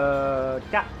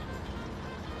 4.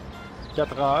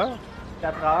 4 heures.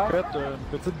 4 heures. Fait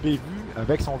une petite bévue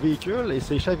avec son véhicule et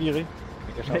s'est chaviré.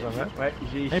 Ouais,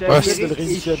 j'ai Impossible de chaviré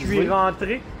et je réinitialiser.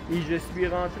 suis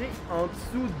rentré en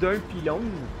dessous d'un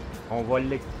pylône. On va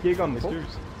l'expliquer comme ça.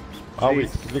 Excuse. Ah oui,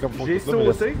 explique-le comme faut. J'ai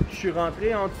sauté, je suis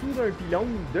rentré en dessous d'un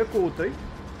pylône de côté.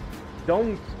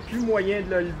 Donc, plus moyen de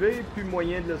le lever, plus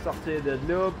moyen de le sortir de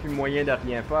là, plus moyen de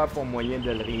rien faire, pas moyen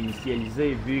de le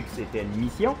réinitialiser vu que c'était une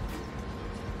mission.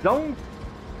 Donc,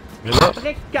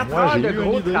 après 4 heures de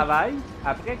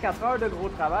gros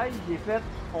travail, j'ai fait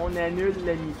on annule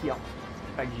la mission.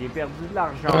 Fait que j'ai perdu de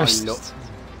l'argent là.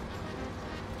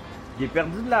 J'ai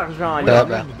perdu de l'argent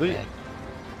là.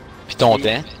 Puis ton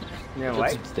temps.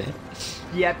 Ouais.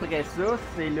 Puis après ça,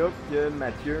 c'est là que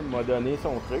Mathieu m'a donné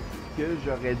son truc que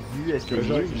j'aurais dû essayer.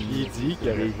 Je lui ai dit qu'il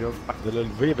aurait de le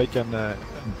lever avec une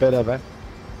pelle avant.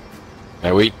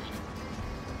 Ben oui.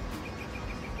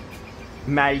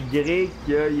 Malgré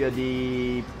qu'il y a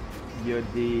des...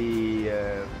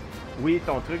 Oui,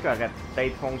 ton truc aurait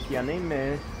peut-être fonctionné,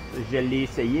 mais je l'ai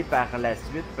essayé par la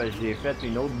suite parce que j'ai fait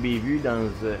une autre bévue dans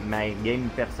ma game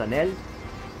personnelle.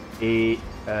 Et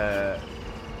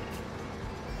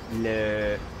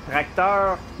le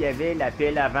tracteur qui avait la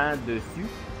pelle avant dessus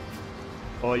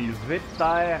a levé de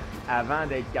terre avant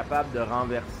d'être capable de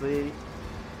renverser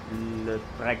le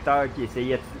tracteur qui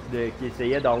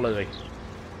essayait d'enlever.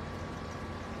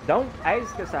 Donc,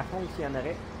 est-ce que ça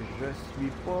fonctionnerait? Je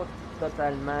suis pas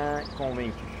totalement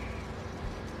convaincu.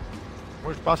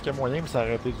 Moi, je pense qu'il y a moyen, mais ça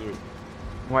aurait été dur.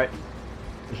 Ouais,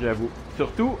 j'avoue.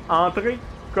 Surtout, entrer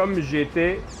comme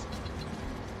j'étais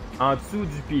en dessous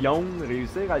du pylône,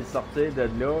 réussir à le sortir de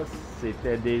là,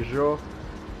 c'était déjà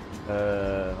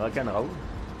rock'n'roll.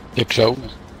 Quelque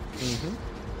chose.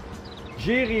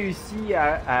 J'ai réussi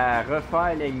à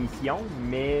refaire la mission,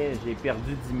 mais j'ai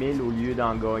perdu 10 000 au lieu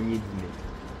d'en gagner 10 000.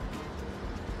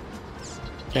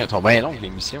 Elles sont bien longues, les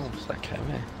missions, sacrément.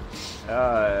 Il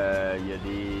y a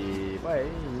des... Ouais,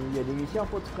 il y a des missions,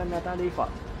 faut que tu prennes le temps de les faire.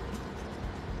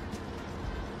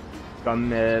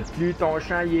 Comme plus ton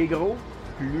champ il est gros,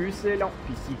 plus c'est long.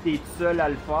 Puis si t'es tout seul à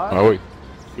le faire, Ah oui.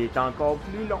 c'est encore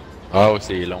plus long. Ah, oui,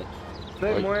 c'est long. Tu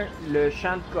sais, Oui. moi, le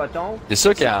champ de coton, C'est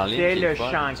ça qui est en ligne. c'était qui est le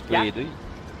fun, champ tu peux 4. aider.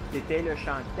 C'était le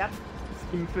champ 4.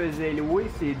 Ce qui me faisait louer,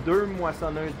 c'est 2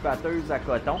 moissonneuses-batteuses à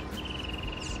coton,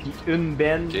 puis une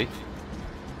benne Ok.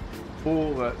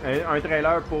 pour un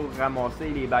trailer pour ramasser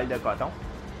les balles de coton.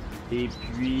 Et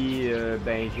puis,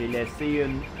 ben, j'ai laissé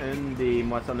une des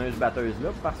moissonneuses-batteuses là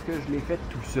parce que je l'ai faite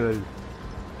tout seul.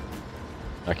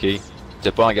 Ok. Tu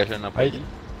t'es pas engagé un employé? Hey.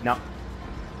 Non.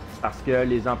 Parce que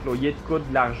les employés te coûtent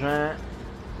de l'argent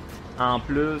en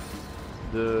plus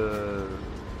de...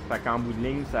 Fait qu'en bout de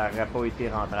ligne, ça n'aurait pas été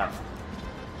rentable.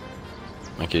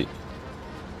 Ok. Tu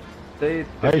sais,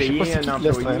 te Hey, je sais payer pas si un qui te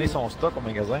laisse traîner employé... son stock au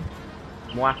magasin.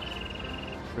 Moi,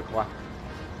 je crois.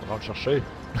 On va le chercher.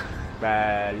 Ben,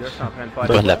 là, je suis en train de faire...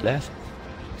 Pas de la place.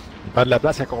 Il prend de la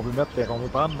place quand on veut mettre, quand on veut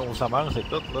prendre nos semences et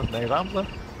tout, là. C'est dans les jambes, là.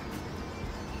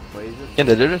 Oui, juste...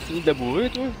 T'as déjà fini de labourer,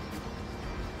 toi?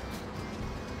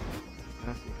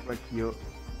 C'est quoi qu'il y a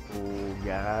au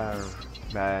garage?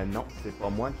 Ben non, c'est pas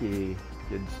moi qui ai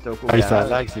du stock au Hey, ça garage.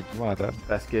 lag, c'est épouvantable.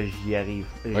 Parce que j'y arrive.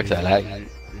 Ouais, ça lag.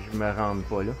 Je me rends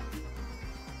pas là.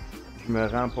 Je me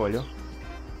rends pas là.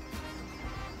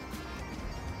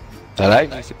 Ça lag,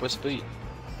 mais c'est pas si pire.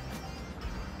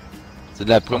 C'est de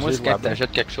la promo, Pensez c'est quand voir bien.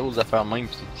 t'achètes quelque chose à faire même,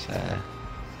 pis ça...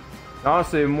 Non,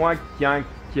 c'est moi qui, quand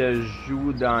que je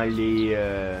joue dans les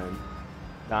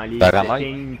Paramètres.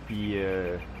 settings puis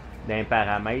dans les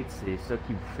paramètres, c'est ça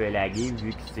qui vous fait laguer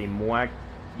vu que c'est moi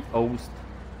qui host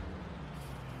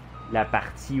la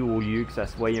partie au lieu que ça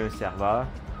soit un serveur.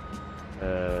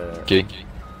 Ok.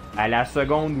 À la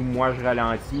seconde où moi je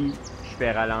ralentis, je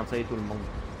fais ralentir tout le monde.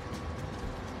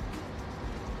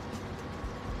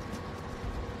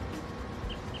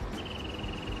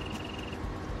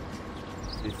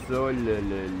 C'est ça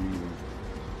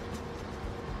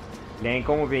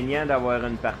l'inconvénient d'avoir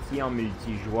une partie en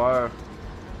multijoueur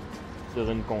sur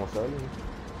une console.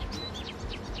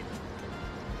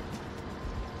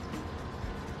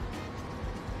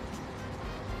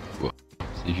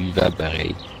 C'est vivable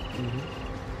pareil.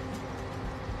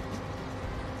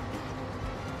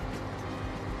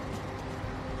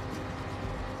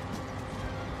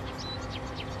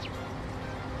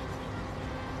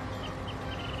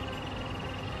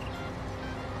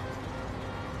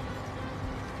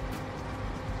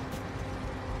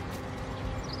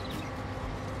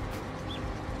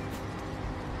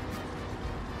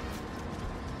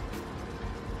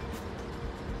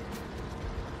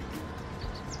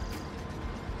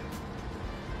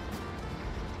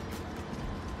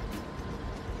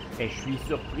 Et je suis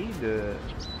surpris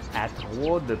à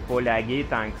 3 de pas laguer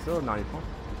tant que ça dans le fond.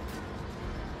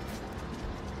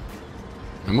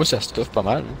 Mais moi, ça stuff pas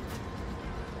mal. Hein.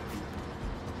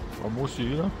 Bon, moi aussi,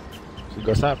 là. C'est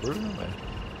gossant un peu, là, mais...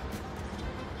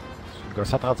 C'est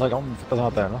gossant 30 secondes de temps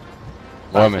en temps, là.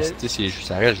 Ouais, mais que- tu sais,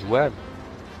 ça reste jouable.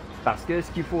 Parce que ce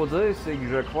qu'il faut dire, c'est que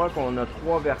je crois qu'on a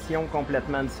 3 versions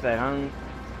complètement différentes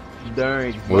d'un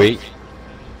Xbox. Oui.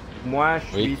 Moi, je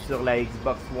suis Oui. sur la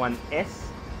Xbox One S.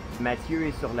 Mathieu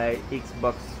est sur la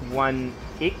Xbox One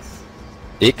X.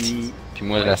 X, puis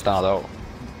moi, la standard.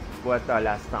 Toi, t'as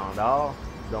la standard.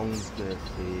 Donc, c'est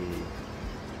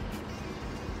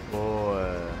pas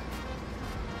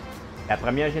la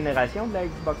première génération de la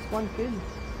Xbox One, Phil?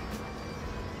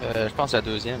 Je pense la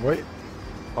deuxième. Oui.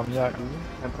 Première.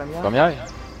 La première? Première?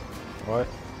 Ouais.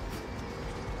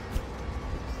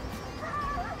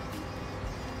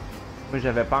 Moi,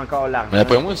 j'avais pas encore l'argent Mais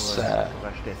après moi, pour, ça- pour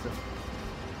acheter ça.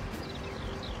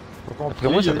 Faut comprendre, Après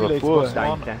moi, il y a ça eu doit la pas, Xbox dans le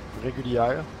One temps.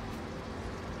 régulière.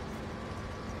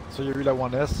 Ça, il y a eu la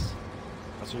One S.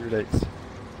 Ça, il y a eu la X.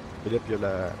 Et là, puis il y a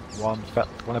la One Fat,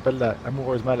 qu'on appelle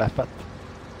amoureusement la Fat.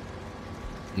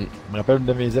 Mm. Je me rappelle une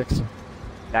de mes ex. ça.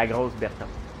 La grosse Bertha.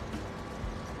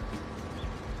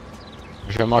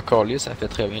 Je vais m'en caler, ça fait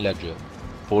très bien la job.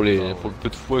 Pour le peu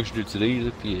de fois que je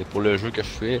l'utilise, puis pour le jeu que je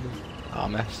fais, là, en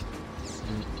masse.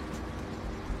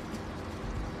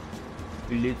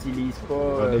 Tu l'utilises pas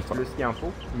J'en ai pas. plus qu'il en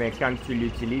faut, mais quand tu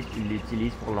l'utilises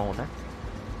pour longtemps.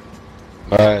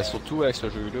 Ben, surtout avec ce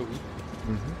jeu-là,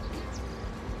 oui.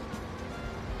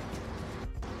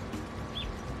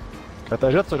 Quand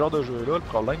t'achètes ce genre de jeu-là, le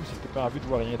problème, c'est que t'as pas envie de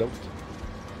voir rien d'autre.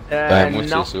 Ben, moi,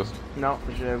 non, c'est ça. non,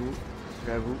 j'avoue.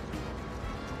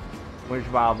 Moi, je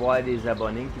vais avoir des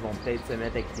abonnés qui vont peut-être se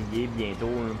mettre à crier bientôt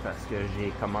hein, parce que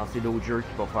j'ai commencé d'autres jeux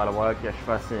qu'il va falloir que je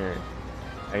fasse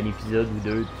un épisode ou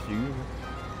deux dessus.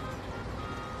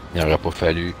 Il n'aurait pas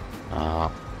fallu. Ah.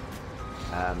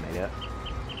 Ah, mais là,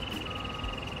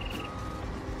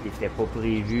 c'était pas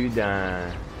prévu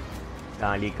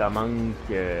dans les commandes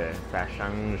que ça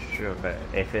change sur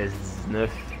FS19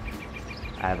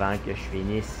 avant que je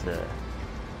finisse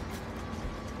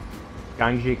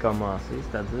quand j'ai commencé,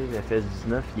 c'est-à-dire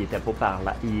FS19, il était pas par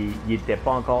là, il était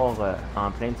pas encore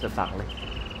en train de se parler.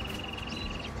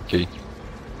 Ok. Fait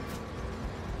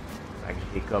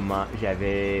que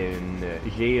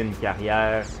j'ai une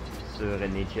carrière sur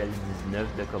NHL 19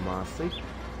 de commencer.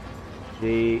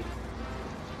 J'ai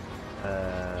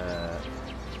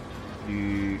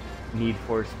du Need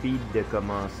for Speed de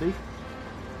commencer.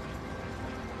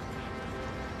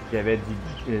 J'avais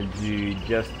du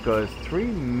Just Cause 3,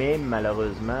 mais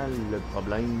malheureusement, le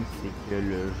problème, c'est que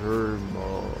le jeu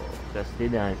m'a resté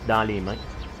dans les mains.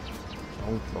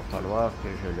 Donc, il va falloir que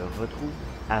je le retrouve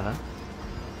avant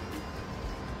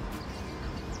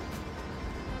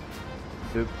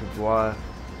de pouvoir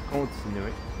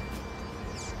continuer.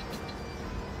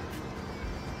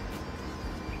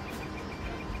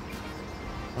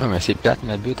 Ouais, mais c'est plate,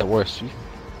 ma but, avoir su.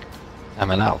 Elle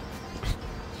m'énerve.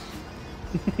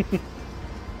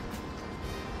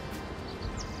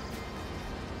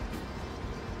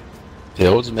 C'est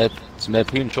drôle, tu m'as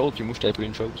pris une chose, puis moi, je t'ai pris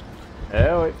une chose.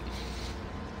 Oui.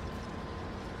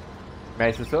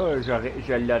 Ben, c'est ça,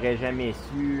 je l'aurais jamais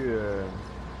su.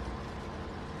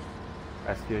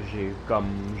 Parce que j'ai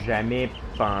comme jamais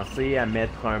pensé à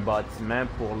mettre un bâtiment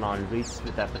pour l'enlever tout de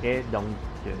suite après. Donc,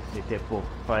 c'était pour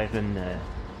faire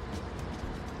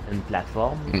une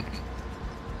plateforme.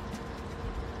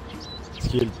 Ce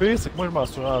qui est le pire, c'est que moi, je m'en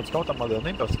suis rendu compte à un moment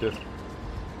donné parce que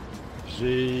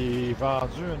j'ai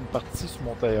vendu une partie sur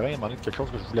mon terrain à un moment donné de quelque chose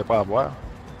que je voulais pas avoir.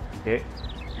 Ok.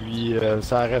 Puis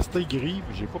ça a resté gris,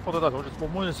 puis j'ai pas porté attention. J'ai dit pour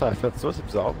moi, ça a fait ça, c'est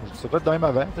bizarre. Ça peut être de même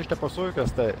avant. J'étais pas sûr que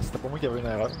c'était pas moi qui avait une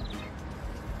erreur.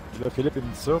 Puis là, Philippe, il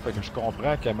me dit ça, fait que je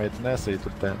comprends que maintenant, c'est tout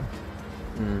le temps.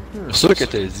 C'est sûr que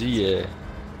t'as dit.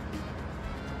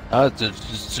 Ah, tu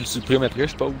le supprimes après, je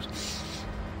suppose.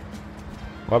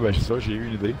 Ouais, ben c'est ça, j'ai eu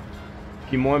une idée.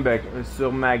 Puis moi, ben,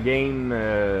 sur ma game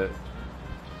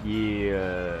qui est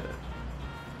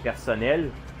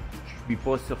personnelle, je suis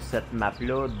pas sur cette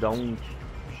map-là, donc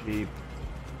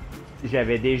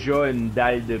j'avais déjà une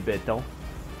dalle de béton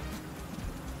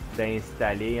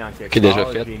d'installer en quelque part. Déjà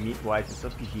fait. Ouais, c'est ça,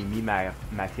 puis j'ai mis ma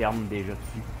ferme déjà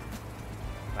dessus.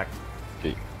 Fait que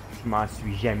Ok. je m'en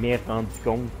suis jamais rendu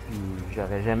compte, puis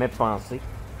j'aurais jamais pensé.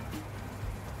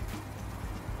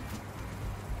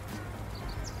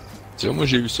 Tu vois, moi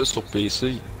j'ai eu ça sur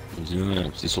PC. Je me dis, ah,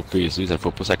 c'est sur PC, ça le fait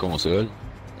pas sa console.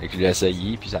 Et que je l'ai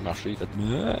essayé, puis ça a marché. Fait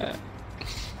ah.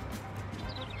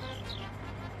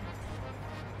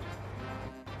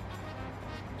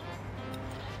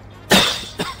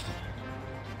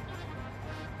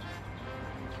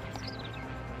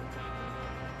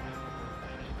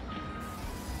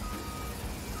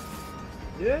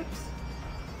 Oups!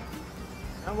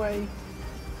 Ah ouais!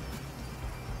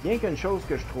 Bien qu'une chose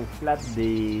que je trouve plate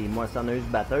des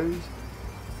moissonneuses-batteuses,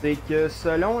 c'est que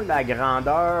selon la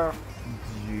grandeur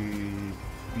du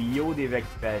tuyau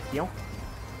d'évacuation,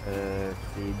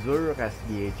 c'est dur à se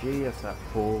liéger, ça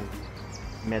faut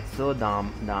mettre ça dans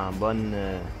bonne...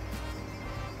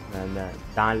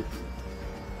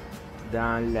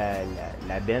 dans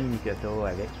la benne que t'as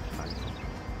avec.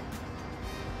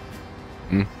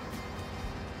 Hmm.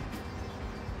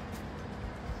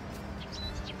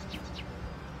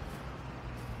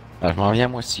 Ah, je m'en viens à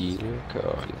moitié, là.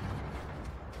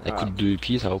 Un coup de 2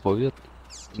 pieds, ça va pas vite.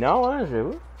 Non, hein,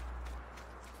 j'avoue.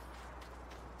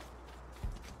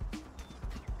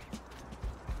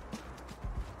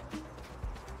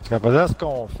 Parce qu'en faisant ce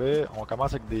qu'on fait, on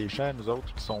commence avec des champs, nous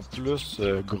autres, qui sont plus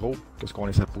gros que ce qu'on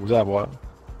est supposé avoir.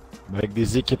 Mais avec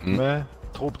des équipements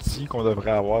trop petits qu'on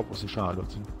devrait avoir pour ces champs-là,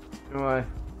 tu sais. Ouais.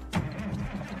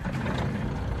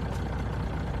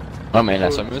 Ah, mais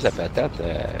la semeuse à patate,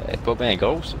 elle est pas bien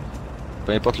grosse.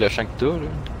 Peu importe le champ que t'as, là.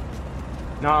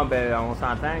 Non, ben, on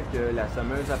s'entend que la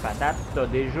semeuse à patates, t'as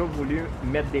déjà voulu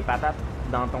mettre des patates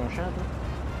dans ton champ,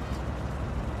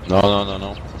 toi?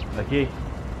 Non. Ok.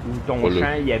 Ou ton Voilà.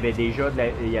 champ, il y avait déjà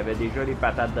des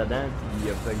patates dedans, puis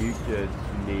il a fallu que tu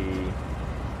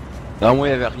les... Non, moi,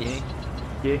 il y avait rien.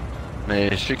 Ok. Mais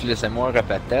je sais que le semoir à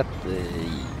patate,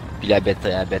 puis la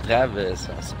betterave,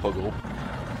 c'est pas gros.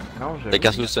 Non, je... Fait que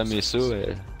quand tu veux semer ça,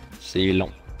 c'est long.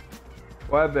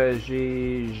 Ouais, ben,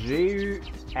 j'ai eu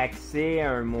accès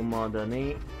à un moment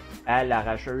donné à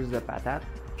l'arracheuse de patates,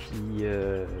 puis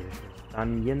je suis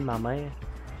ennuyé de ma mère.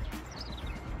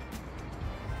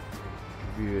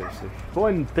 C'est pas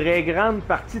une très grande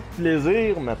partie de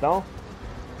plaisir, mettons.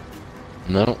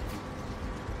 Non.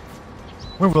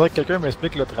 Moi, il faudrait que quelqu'un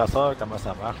m'explique le traceur, comment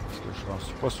ça marche, parce que je n'en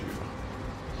suis pas sûr.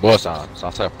 Bon, ça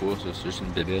sert pas, ça, c'est juste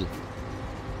une débile.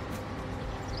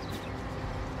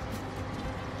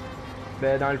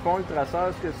 Ben, dans le fond, le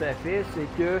traceur, ce que ça fait, c'est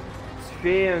que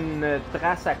fais une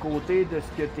trace à côté de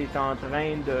ce que tu es en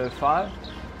train de faire.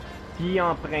 Puis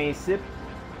en principe,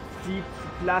 si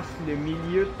tu places le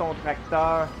milieu de ton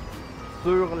tracteur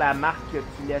sur la marque que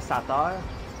tu laisses à terre,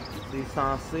 c'est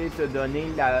censé te donner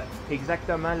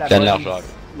exactement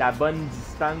la bonne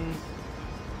distance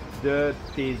de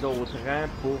tes autres rangs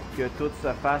pour que tout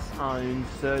se fasse en une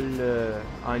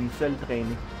seule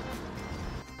traînée.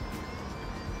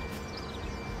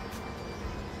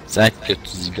 C'est que tu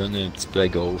zigonnes un petit peu à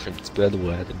gauche, un petit peu à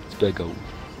droite, un petit peu à gauche.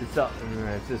 C'est ça.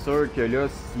 C'est sûr que là,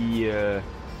 si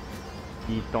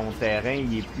ton terrain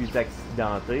il est plus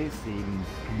accidenté,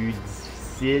 c'est plus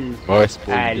difficile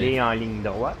à aller en ligne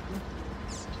droite.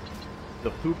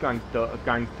 Surtout quand tu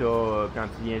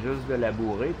viens juste de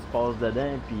labourer, tu passes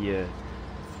dedans puis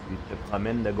tu te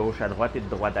promènes de gauche à droite et de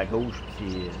droite à gauche,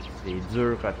 puis c'est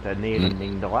dur à tenir une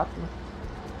ligne droite.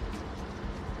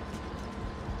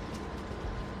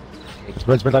 Tu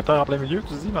mets le tracteur en plein milieu,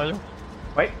 tu dis, Mario?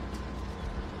 Oui.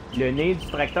 Le nez du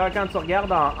tracteur, quand tu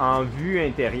regardes en vue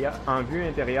intérieure,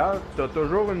 tu as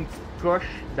toujours une petite coche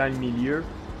dans le milieu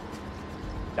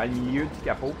du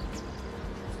capot.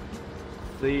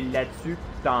 C'est là-dessus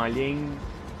que tu enlignes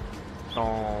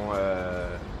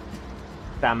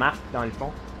ta marque dans le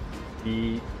fond.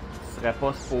 Puis tu serais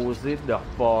pas supposé de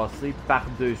repasser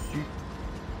par-dessus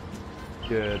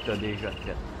que tu as déjà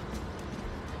fait.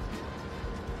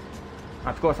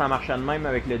 En tout cas, ça marchait de même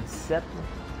avec le 17. Là.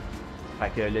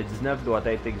 Fait que le 19 doit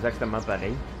être exactement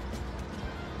pareil.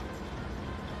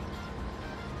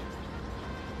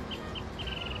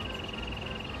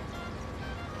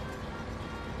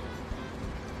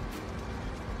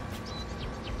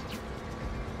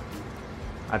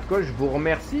 En tout cas, je vous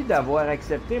remercie d'avoir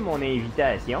accepté mon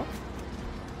invitation.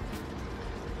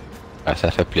 Ah, ça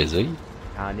fait plaisir.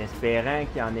 En espérant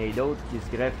qu'il y en ait d'autres qui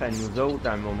se greffent à nous autres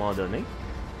à un moment donné.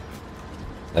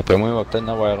 D'après moi, il va peut-être en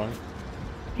avoir un.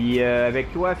 Puis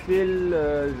avec toi, Phil,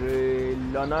 j'ai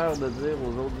l'honneur de dire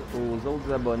aux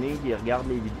autres abonnés qui regardent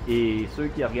les vidéos et ceux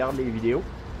qui regardent les vidéos,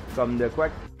 comme de quoi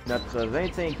notre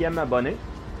 25e abonné.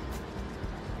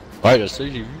 Ouais, je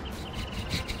sais, j'ai vu.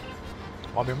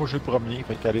 Oh, mais moi, je suis le premier,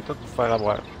 fait qu'allez tous vous faire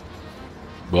avoir.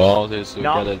 Bon, c'est sûr.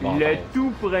 Non, le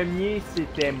tout premier,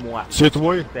 c'était moi. C'est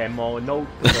toi. C'était mon autre...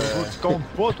 Tu comptes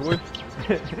pas, toi.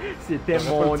 C'était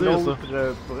mon autre...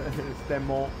 C'était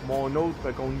mon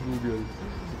autre compte Google.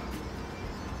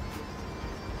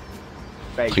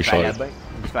 Fait qu'il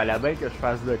fallait bien que je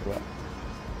fasse de quoi.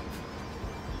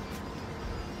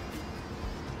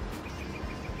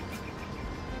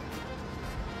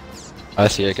 Ah,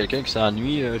 s'il y a quelqu'un qui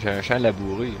s'ennuie, j'ai un champ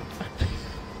labouré.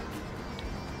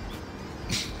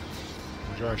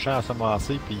 J'ai un champ à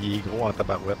semencer, puis il est gros en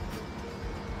tabarouette.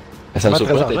 Ça me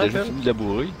surprend, t'as t'as déjà fini de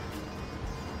labourer.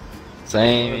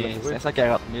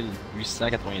 540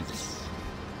 890.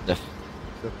 9.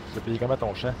 Tu as payé comment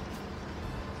ton champ?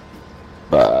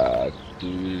 Bah,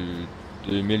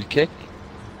 2000 kek.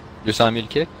 200 000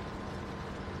 kek.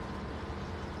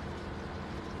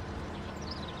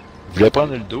 Je voulais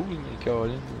prendre le 12, mais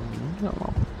Caroline. Non.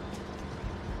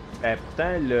 Ben,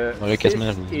 pourtant, le 6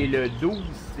 et le 12,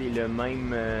 c'est la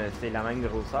même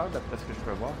grosseur, d'après ce que je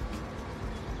peux voir.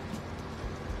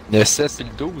 Le 7 et le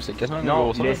 12, c'est quasiment la même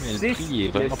grosseur, mais le prix il est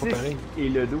vraiment pas pareil. Et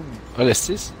le 12. Ah, le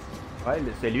 6? Ouais,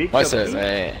 celui qui ouais, t'a pris.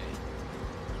 Ben...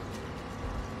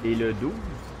 Et le 12?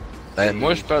 Ben,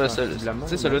 moi, je parle de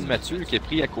celui de Mathieu qui est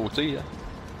pris à côté, là.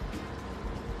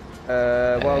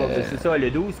 Ouais, c'est ça, le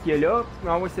 12 qui est là.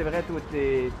 Ah ouais, c'est vrai, toi,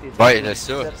 t'es ouais, là,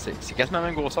 ça, c'est quasiment la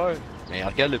même grosseur. Mais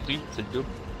regarde le prix, c'est le double.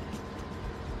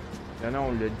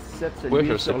 Non, le 17,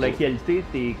 celui sur lequel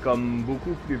t'es comme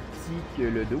beaucoup plus petit que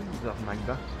le 12, remarque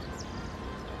bien.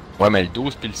 Ouais, mais le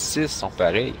 12 puis le 6 sont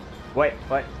pareils. Ouais,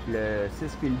 le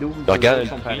 6 puis le 12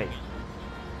 sont pareils.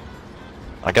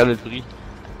 Regarde le prix.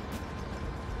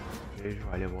 Ok, je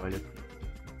vais aller voir le prix.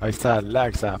 Hey, ça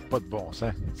lag, ça n'a pas de bon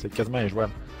sens. C'est quasiment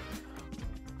injouable.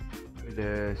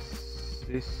 Le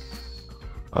 6...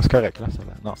 Ah, c'est correct, là.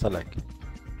 Non, ça lag.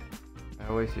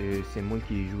 Ah ouais, c'est moi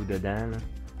qui joue dedans, là.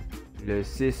 Le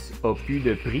 6 a plus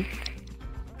de prix.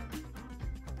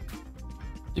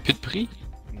 Il n'y a plus de prix?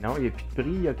 Non, il n'y a plus de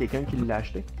prix. Il y a quelqu'un qui l'a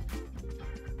acheté.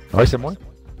 Ouais, c'est moi.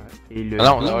 Et le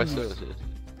 12,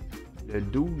 le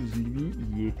 12, lui,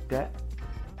 il est à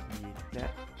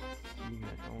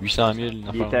 800 000.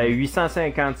 Il est à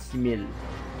 856 000.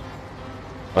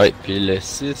 Ouais, puis le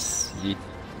 6, il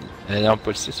est... non, pas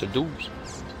le 6, le 12.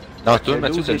 Non, toi,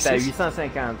 Mathieu, c'est le 6. Il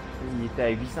est à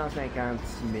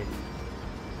 856 000.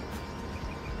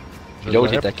 Et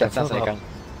l'autre, il est à 450. Il me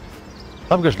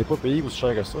semble que je l'ai pas payé aussi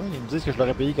cher que ça. Ils me disent que je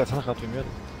l'aurais payé 438 000.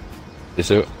 C'est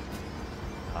ça.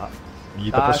 Ah. Il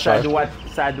était pas si cher.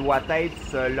 Ça doit être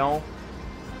selon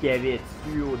ce qu'il y avait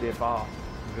dessus au départ.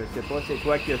 Je sais pas c'est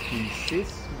quoi qu'il y a sur le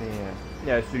 6,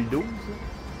 mais sur le 12.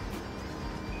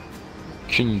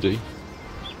 Aucune idée.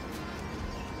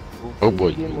 Oh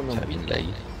boy, ça vient de là.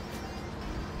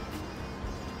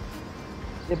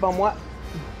 C'est pas moi.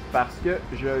 Parce que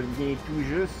je viens tout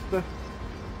juste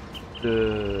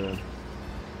de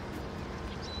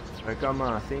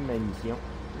recommencer ma mission.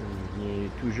 Je viens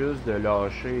tout juste de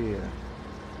lâcher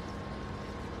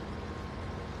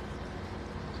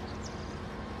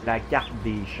la carte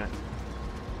des champs.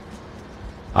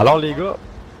 Alors les gars,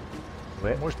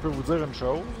 Ouais. moi je peux vous dire une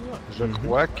chose. Je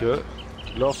crois que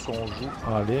lorsqu'on joue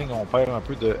en ligne, on perd un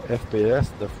peu de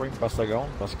FPS, de frames par seconde,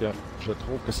 parce que je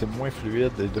trouve que c'est moins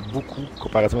fluide et de beaucoup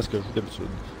comparativement à ce que je joue d'habitude.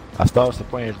 À cette heure, c'est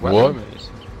pas un joueur. Ouais, mais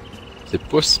c'est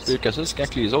pas si pire que ça. C'est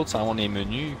quand les autres s'en vont dans les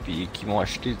menus puis qu'ils vont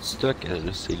acheter du stock,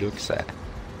 c'est là que ça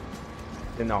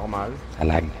C'est normal.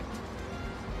 lag.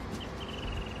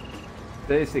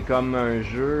 Tu sais, c'est comme un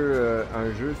jeu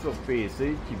sur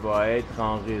PC qui va être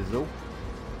en réseau.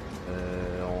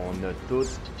 On a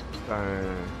tous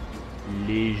un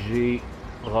léger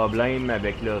problème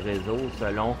avec le réseau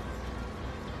selon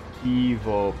qui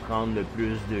va prendre le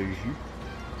plus de jus.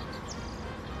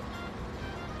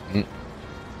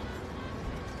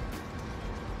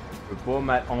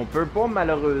 On peut pas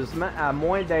malheureusement, à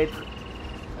moins d'être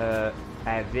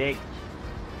avec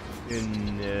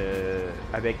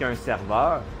avec un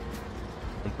serveur,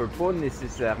 on peut pas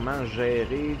nécessairement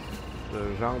gérer ce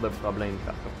genre de problème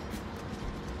par contre.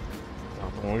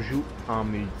 Quand on joue en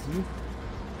multi,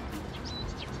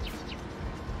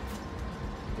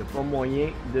 il n'y a pas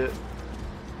moyen de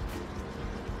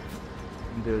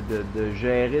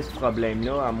gérer ce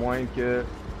problème-là, à moins que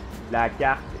la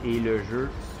carte et le jeu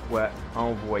soient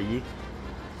envoyés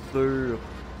sur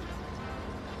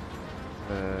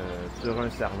un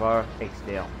serveur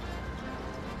externe.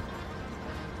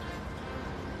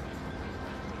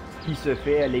 Ce qui se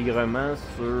fait allègrement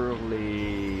sur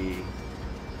les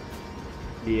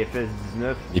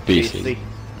FS19 les PC.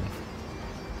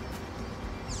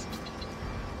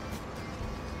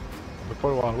 On peut pas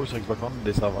le voir sur Xbox One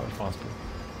des serveurs, je pense pas.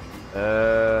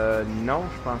 Non,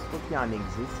 je pense pas qu'il y en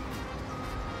existe.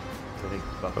 Sur De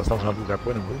Xbox. toute façon, j'en bougerai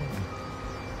pas nouveau.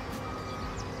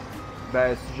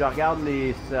 Ben, si je regarde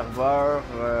les serveurs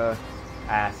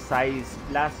à 16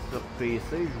 places sur PC,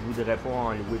 je voudrais pas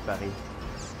en louer pareil.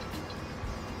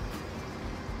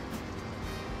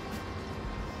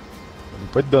 Ça ne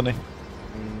peut pas être donné.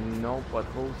 Non, pas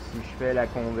trop. Si je fais la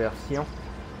conversion,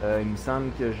 il me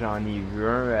semble que j'en ai vu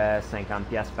un à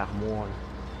 50$ par mois.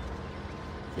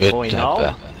 C'est pas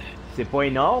énorme. C'est pas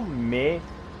énorme, mais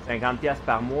 50$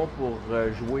 par mois pour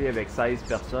jouer avec 16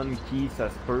 personnes qui, ça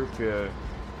se peut que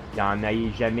il n'y en ait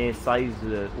jamais 16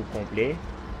 au complet.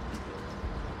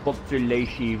 Pas que tu l'aies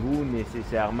chez vous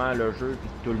nécessairement le jeu puis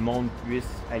que tout le monde puisse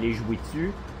aller jouer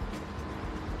dessus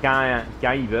quand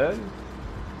ils veulent.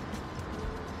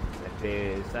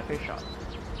 Ça fait cher.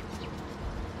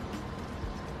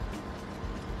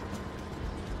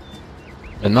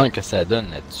 Je me demande que ça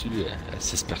donne là-dessus à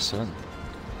 6 personnes.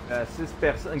 6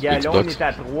 personnes. Là, on est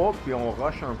à 3 puis on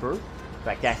rush un peu.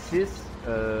 Fait qu'à 6,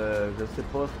 je sais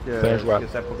pas ce que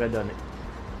ça pourrait donner.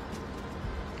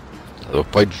 Ça doit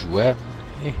pas être jouable.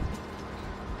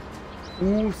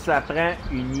 Ou ça prend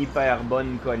une hyper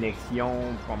bonne connexion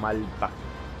pas mal partout.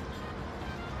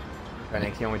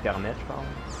 Connexion internet, je pense.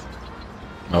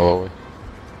 Ah ouais.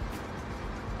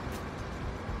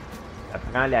 Ça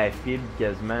prend la fibre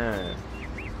quasiment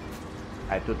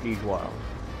à tous les joueurs.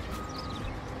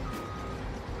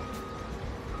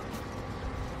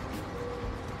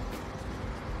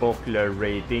 Pour que le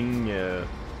rating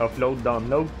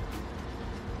upload-download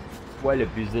soit le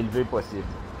plus élevé possible.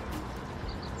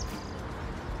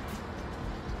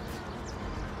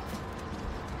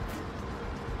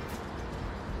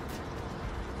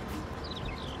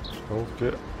 Sauf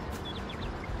que...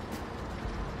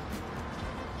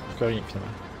 Je rien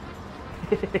finalement.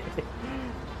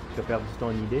 Tu as perdu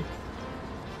ton idée?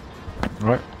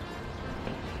 Ouais.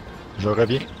 Je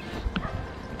reviens.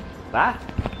 Ah!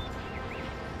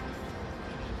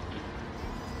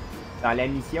 Dans la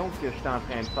mission que je suis en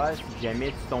train de faire, si jamais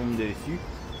tu tombes dessus,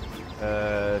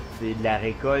 c'est de la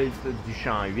récolte du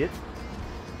champ 8.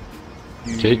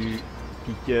 Puis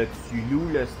que tu loues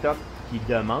le stock qu'ils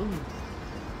demandent.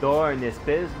 Tu as une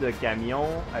espèce de camion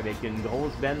avec une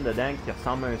grosse benne dedans qui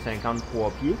ressemble à un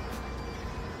 53 pieds.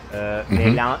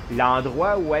 Mais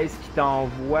l'endroit où est-ce qu'il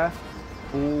t'envoie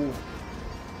pour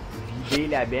vider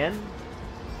la benne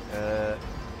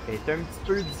est un petit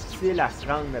peu difficile à se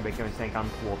rendre avec un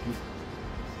 53 pieds.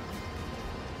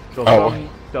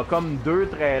 T'as comme deux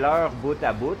trailers bout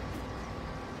à bout.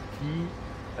 Puis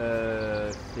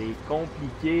c'est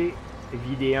compliqué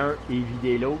vider un et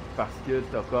vider l'autre parce que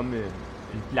t'as comme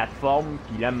une plateforme,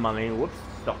 puis là, à un moment donné, oups,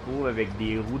 tu te retrouves avec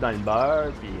des roues dans le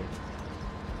beurre, puis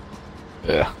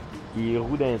des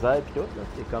roues dans les airs, puis tout, là,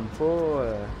 c'est comme pas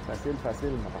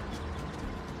facile, maintenant.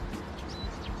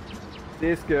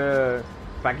 C'est ce que...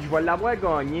 Fait que je vais l'avoir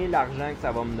gagné, l'argent que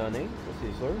ça va me donner, ça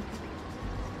c'est sûr.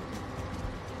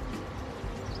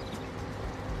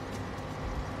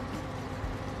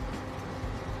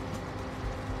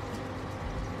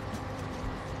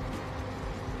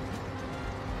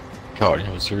 Carly,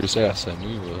 on va réussir à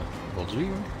s'amuser aujourd'hui.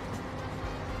 Hein?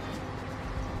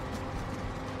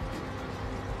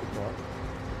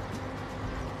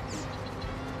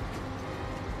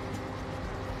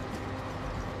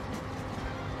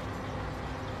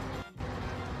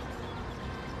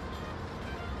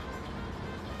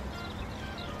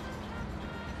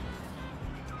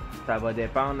 Ça va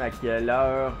dépendre à quelle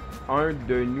heure un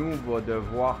de nous va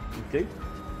devoir quitter.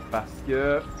 Parce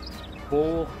que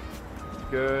pour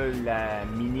que la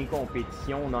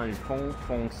mini-compétition, dans le fond,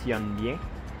 fonctionne bien,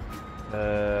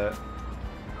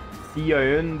 s'il y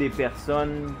a une des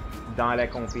personnes dans la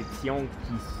compétition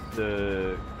qui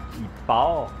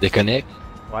part... Déconnecte.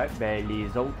 Ouais, ben les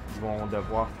autres vont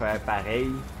devoir faire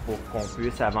pareil pour qu'on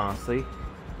puisse avancer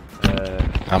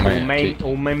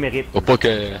au même rythme. Pour pas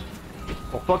que...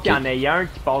 Pour pas qu'il y en ait un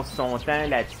qui passe son temps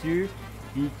là-dessus,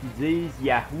 puis qui dise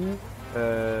Yahoo,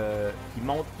 qui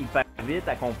monte hyper vite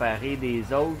à comparer des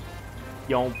autres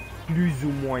qui ont plus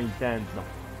ou moins le temps,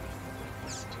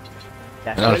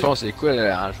 disons. Dans le fond, c'est quoi,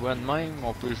 en jouant de même,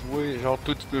 on peut jouer, genre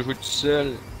toi tu peux jouer tout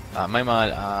seul, même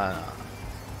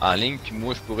en ligne, puis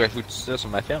moi je pourrais jouer tout seul sur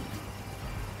ma ferme.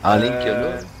 En ligne que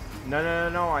là.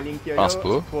 Non, en ligne que là,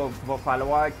 va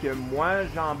falloir que moi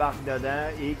j'embarque dedans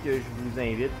et que je vous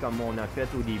invite comme on a fait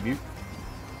au début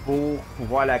pour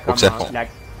pouvoir pour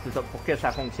que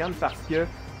ça fonctionne parce que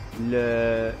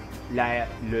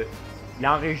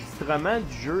l'enregistrement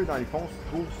du jeu dans le fond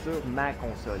se trouve sur ma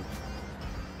console.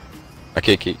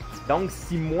 Ok. Donc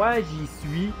si moi j'y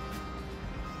suis,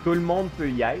 tout le monde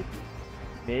peut y être,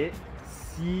 mais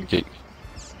si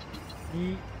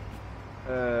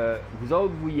vous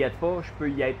autres, vous y êtes pas, je peux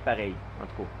y être pareil. En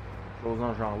tout cas, chose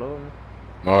dans ce genre-là.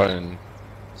 Ouais,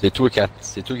 c'est toi qui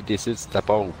décides si t'as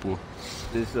peur ou pas.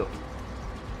 C'est ça.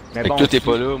 Mais bon, bon, toi t'es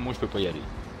pas là, moi je peux pas y aller.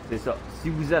 C'est ça. Si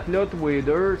vous êtes là tous les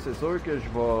deux, c'est sûr que je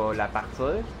vais la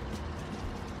partir.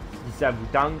 Si ça vous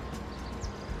tente,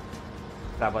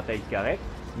 ça va être correct.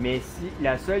 Mais si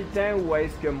la seule temps où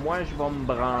est-ce que moi je vais me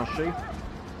brancher,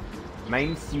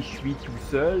 même si je suis tout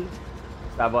seul,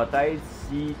 ça va être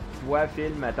si toi,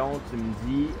 Phil, mettons, tu me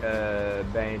dis,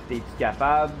 ben, t'es-tu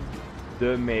capable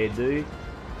de m'aider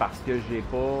parce que j'ai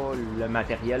pas le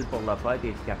matériel pour le faire,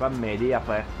 t'es-tu capable de m'aider à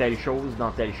faire telle chose dans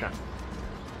tel champ?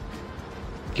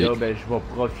 Okay. Là, ben, je vais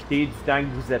profiter du temps que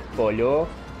vous êtes pas là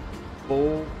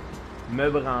pour me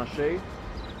brancher,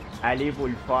 aller vous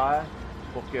le faire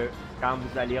pour que quand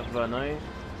vous allez revenir,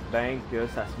 ben, que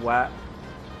ça soit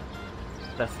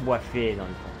fait dans le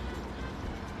fond.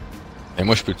 Mais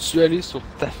moi, je peux-tu aller sur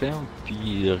ta ferme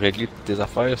puis régler tes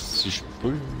affaires si je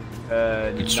peux?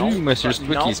 Peux-tu, mais c'est juste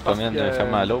toi qui se promène d'un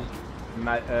ferme à l'autre?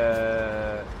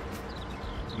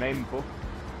 Même pas.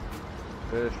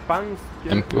 Je pense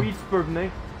que oui, tu peux venir.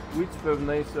 Oui, tu peux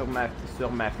venir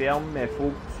sur ma ferme, mais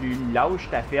faut que tu lâches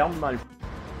ta ferme dans le fond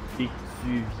et que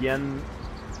tu viennes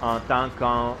en tant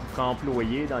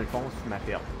qu'employé dans le fond sur ma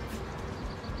ferme.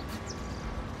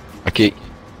 Ok.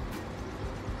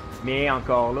 Mais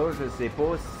encore là, je sais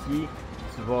pas si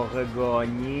tu vas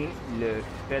regagner le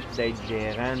fait d'être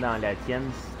gérant dans la tienne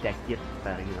si tu quittes,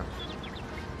 par exemple.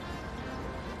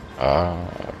 Ah,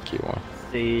 ok, ouais.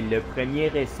 C'est le premier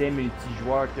essai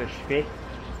multijoueur que je fais,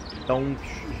 donc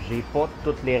j'ai pas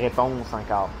toutes les réponses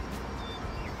encore.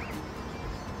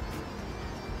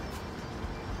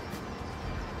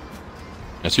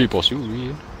 Mathieu, il est passé où,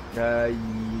 lui? Il a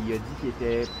dit qu'il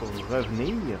était pour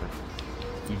revenir.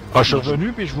 Je suis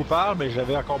revenu puis je vous parle, mais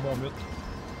j'avais encore mon mute.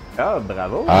 Ah,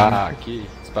 bravo! Ah, ok.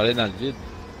 Tu parlais dans le vide.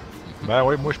 Ben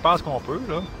oui, moi je pense qu'on peut,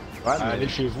 là. Ouais, aller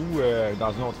chez vous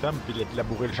dans une autre ferme puis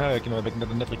labourer le champ avec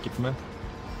notre équipement.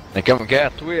 Mais comme,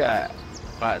 regarde, toi,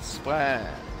 si tu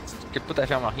t'occupes pas ta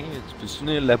ferme à rien, tu peux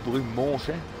venir labourer mon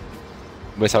champ.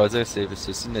 Ben, ça va dire que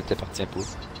ceci ne t'appartient pas.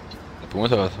 Pour moi,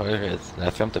 ça va faire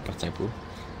la ferme t'appartient pas.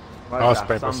 Ouais, ça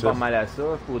ressemble pas mal à ça.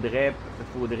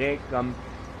 Faudrait comme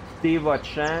quitter votre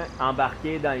champ,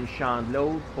 embarquer dans le champ de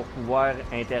l'autre pour pouvoir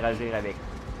interagir avec.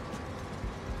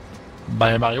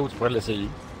 Ben Mario, tu pourrais l'essayer.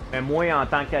 Mais moi, en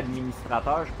tant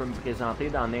qu'administrateur, je peux me présenter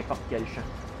dans n'importe quel champ.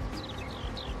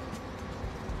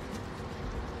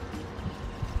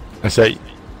 Essaye.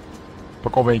 Pas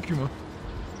convaincu, moi.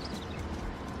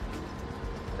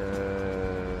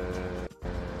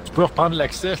 Tu peux reprendre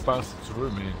l'accès, je pense, si tu veux,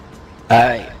 mais...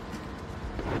 Aïe!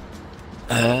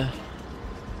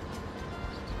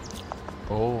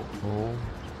 Oh.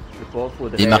 Je sais pas,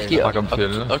 faudrait... Il est marqué pas comme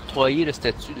film, là. octroyer le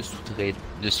statut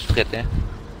de sous-traitant.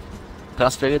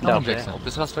 Transférer de Non, l'argent. Jackson. On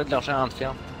peut transférer de l'argent entre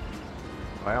fermes.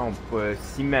 Ouais, on peut...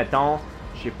 Si, mettons,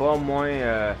 je sais pas, moi,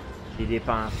 j'ai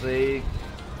dépensé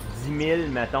 10 000,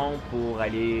 mettons, pour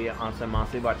aller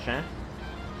ensemencer votre champ.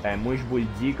 Ben, moi, je vous le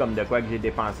dis, comme de quoi que j'ai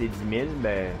dépensé 10 000,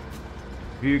 ben,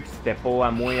 vu que c'était pas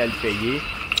à moi à le payer,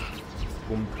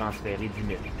 vous me transférez 10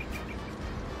 000.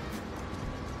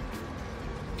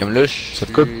 Comme là, Ça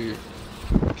te coûte?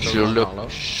 je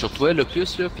suis sur toi,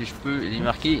 Locus, là, puis je peux, il est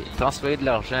marqué transférer de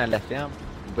l'argent à la ferme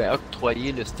ou bien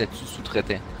octroyer le statut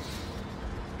sous-traitant.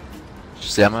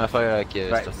 C'est la même affaire avec...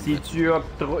 Ben, si tu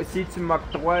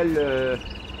m'octroies le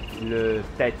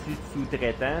statut de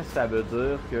sous-traitant, ça veut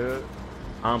dire que...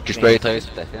 En que je peux aller travailler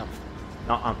sur ta ferme.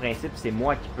 Non, en principe, c'est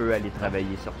moi qui peux aller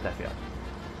travailler sur ta ferme.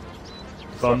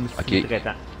 Comme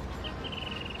sous-traitant.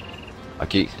 Ok,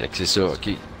 fait que c'est ça, ok.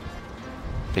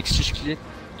 Fait que si je clique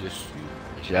dessus,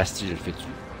 j'ai si je le fais dessus.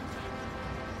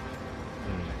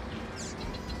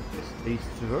 Et si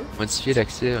tu veux. Modifier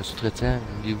l'accès à un sous-traitant,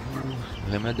 voulez-vous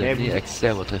vraiment donner accès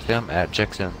à votre ferme à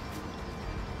Jackson?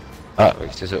 Ah, oui,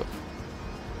 c'est ça.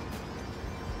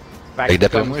 Fait que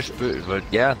d'après moi, je vais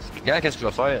regarde qu'est-ce que je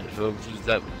vais faire? Je vais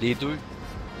vous les deux,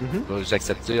 je vais vous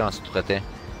accepter en sous-traitant.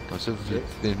 Comme ça, vous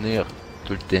pouvez venir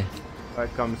tout le temps. Ouais,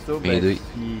 comme ça, ben,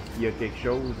 s'il y a quelque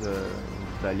chose,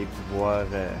 vous allez pouvoir,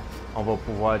 on va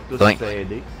pouvoir tous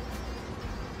s'aider.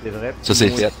 C'est vrai. Ça c'est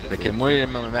fait. Fait que moi,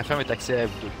 ma ferme est accès à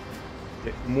vous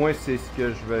deux. Moi, c'est ce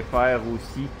que je vais faire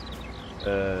aussi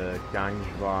quand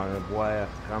je vais avoir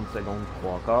 30 secondes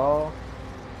 3/4.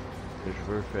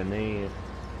 Je veux finir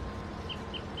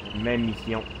ma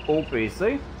mission au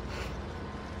PC.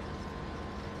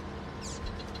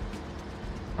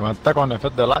 Combien de temps qu'on a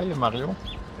fait de live, Mario?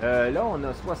 Là, on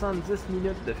a 70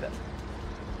 minutes de fait.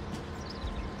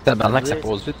 Tabarnak, ça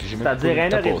passe vite, puis j'ai même pas C'est-à-dire le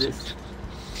temps 1h10. passer.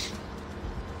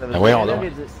 Ça veut Ah dire ouais, on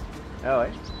 1h10. Ah ouais.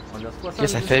 On a 70 Ok,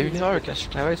 ça fait minutes. 1 heure que je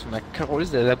travaille sur ma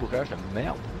carolise de labourage de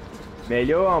merde. Mais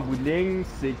là, en bout de ligne,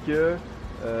 c'est que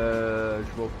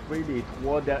je vais couper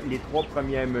les trois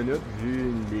premières minutes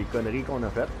vu les conneries qu'on a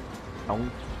faites. Donc,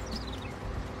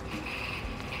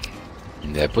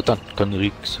 Il n'y avait pas tant de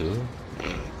conneries que ça.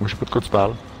 Moi, je sais pas de quoi tu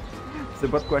parles. c'est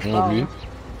pas de quoi je Non parle. plus.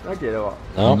 Hein? Ok, là.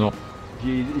 Non.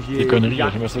 Des conneries,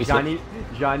 j'aime ça.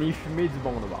 J'en ai fumé du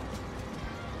bon d'abord.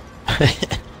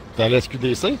 T'es à la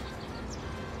SQDC? Ouais,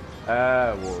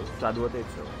 ça doit être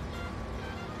ça.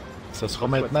 Ça sera De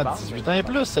quoi tu maintenant parles, 18 mais- ans et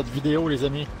plus, cette vidéo, les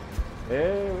amis. Eh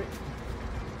oui.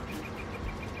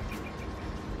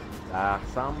 Ça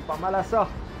ressemble pas mal à ça.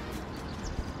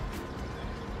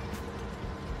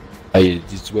 Hey,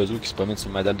 des petits oiseaux qui se promènent sur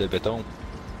ma dalle de béton.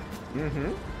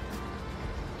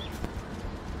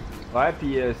 Ouais,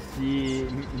 puis si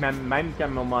même qu'à un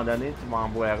moment donné, tu vas en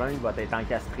voir un, il va être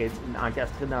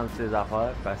encastré dans ses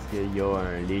affaires parce qu'il y a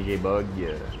un léger bug.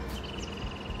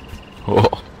 Oh.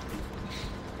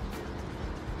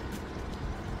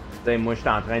 T'sais, moi, j'étais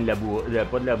en train de labourer,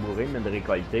 pas de labourer, mais de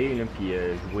récolter, là, puis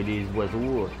je vois les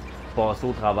oiseaux passer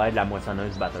au travers de la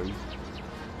moissonneuse batteuse.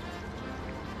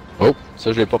 Oh,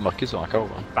 ça je l'ai pas remarqué ça encore.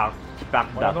 Hein. Qui partent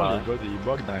Ouais, non, d'affaires. les gars, des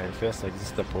bugs dans FS, ça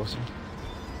n'existait pas, ça.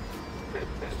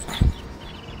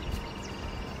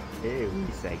 Eh oui,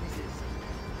 ça existe.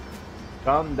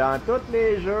 Comme dans tous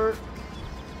les jeux,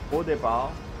 au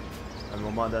départ, à un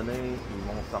moment donné, ils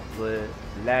vont sortir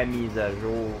la mise à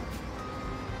jour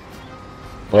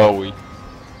Ah oui.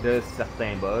 de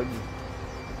certains bugs.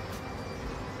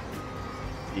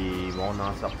 Et ils vont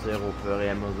en sortir au fur et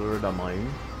à mesure de même.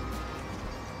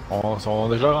 On sont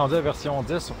déjà rendus à version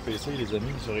 10 sur PC, les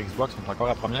amis, sur Xbox, on est encore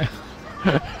à première.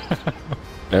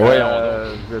 Ben ouais,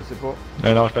 je sais pas.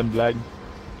 Non, je fais une blague.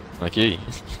 Ok.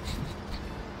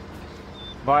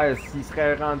 Ouais, s'il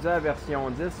serait rendu à version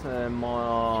 10,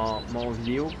 mon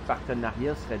vidéo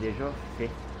partenariat serait déjà fait.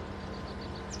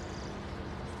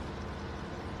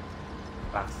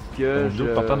 Parce que Vidéo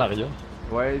de partenariat.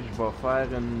 Ouais, je vais faire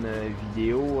une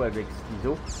vidéo avec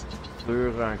Schizo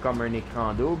sur comme un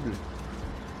écran double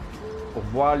pour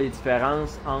voir les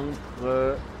différences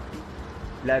entre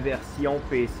la version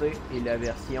PC et la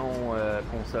version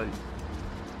console.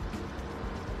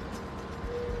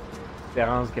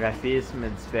 Différence graphisme,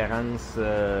 différence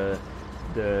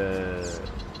de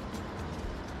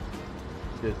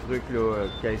trucs là,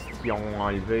 qu'est-ce qu'ils ont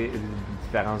enlevé,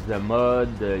 différence de mode,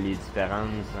 les différences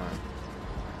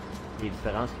qu'il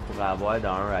pourrait avoir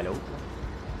d'un à l'autre.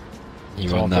 Il Ils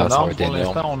va sont en avoir, ça va énormes être pour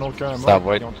l'instant, énorme. on n'a aucun Ça mode,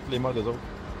 va être- ils ont tous les modes des autres. Ouais,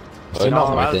 C'est non, ça va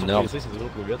normal, être sur énorme. PC, c'est toujours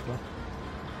plus vite, là.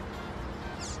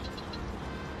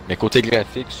 Mais côté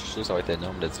graphique, je suis sûr que ça va être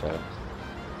énorme la différence.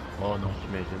 Oh non.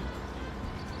 J'imagine.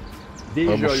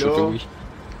 Ah, moi, je suis sûr que oui.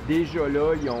 Déjà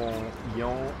là,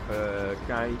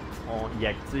 quand ils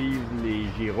activent les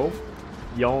gyros,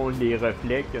 ils ont les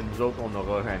reflets que nous autres, on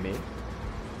n'aura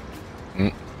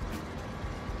jamais.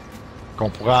 Qu'on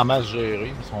pourrait en masse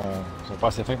gérer, ils sont pas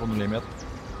assez fins pour nous les mettre.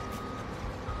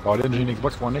 Alors là, j'ai une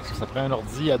Xbox One X, ça prend un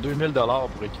ordi à 2000$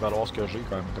 pour équivaloir ce que j'ai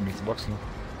quand même, comme Xbox. Là.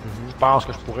 Je pense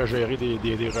que je pourrais gérer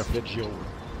des reflets de gyro.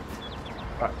 Là.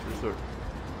 Ah, c'est sûr.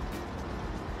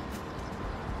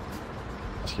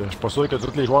 Parce que je suis pas sûr que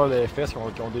tous les joueurs de FS qui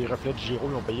ont des reflets de gyro,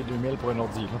 ils ont payé 2000$ pour un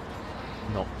ordi. Là.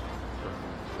 Non.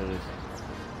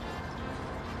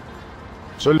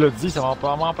 Cela dit, ça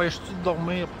m'empêche-tu de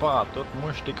dormir? Pas à tout.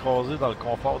 Moi, je suis écrasé dans le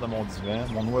confort de mon divan,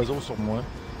 mon oiseau sur moi.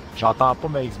 J'entends pas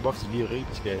ma Xbox virer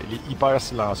parce qu'elle est hyper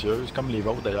silencieuse, comme les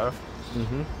vôtres d'ailleurs.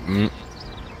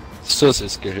 Ça, c'est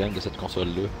ce que j'aime de cette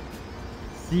console-là.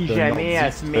 Si jamais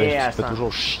elle se met à ça fait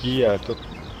toujours chier à tout.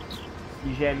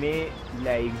 Si jamais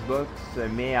la Xbox se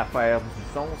met à faire du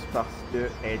son, c'est parce qu'elle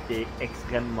était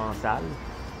extrêmement sale.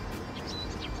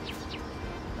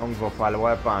 Donc il va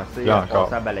falloir penser à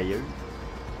passer à balayeuse.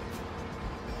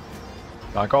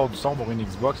 Il y a encore du son pour une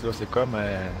Xbox, là, c'est comme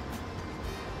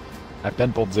à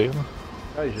peine pour dire.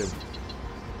 Ouais, j'avoue.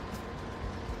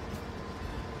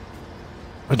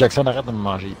 Jackson, arrête de me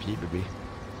manger les pieds, bébé.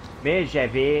 Mais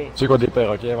j'avais... Ceux qui ont des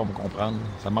perroquets vont me comprendre.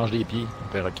 Ça mange des pieds, un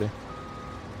perroquet.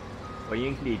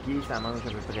 Voyez que les pieds, ça mange à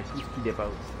peu près tout ce qui dépasse.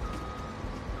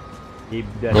 Les bouts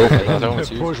Oh, d'oreilles. attention, Ne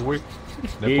monsieur. pas jouer.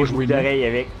 Ne Les pas bouts jouer d'oreilles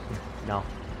avec. Non.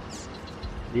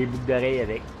 Les bouts d'oreilles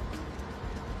avec.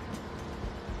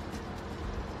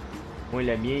 Moi,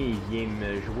 le mien, il vient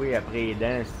me jouer après les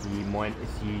dents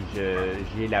si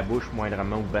j'ai la bouche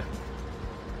moindrement ouverte.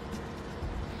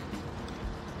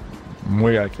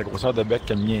 Moi, avec la grosseur de bec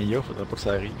que le mien y a, faudrait pas que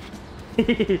ça arrive.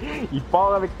 Il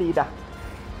part avec tes dents.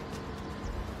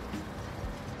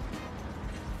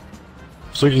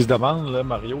 Pour ceux qui se demandent, là,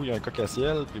 Mario, il y a un coq à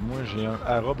ciel, puis moi, j'ai un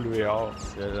ara bleu et or.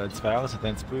 La différence est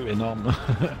un petit peu énorme.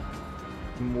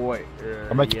 Ouais.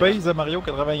 Comment il pèse, Mario,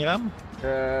 80 grammes?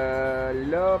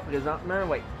 Là, présentement,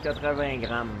 ouais, 80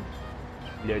 grammes.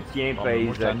 Le tien Bon, pèse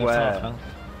moi, j'étais à quoi? 930.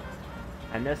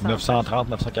 À 900? 930,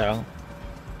 940.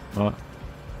 Ouais.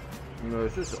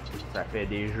 C'est ça. Ça fait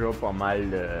déjà pas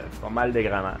mal de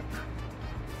grammage.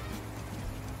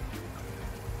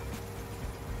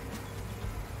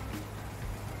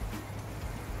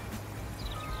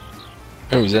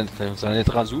 Vous en êtes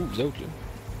rendu où, vous autres, là?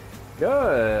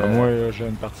 Là, Moi, j'ai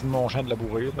une partie de mon champ de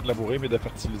labourer, pas de labourer, mais de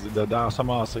fertiliser,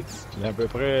 d'ensemencer. Il y a à peu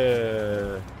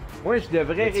près... moi, je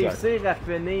devrais le tiers. réussir à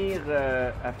finir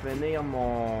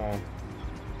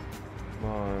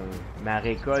ma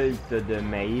récolte de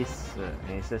maïs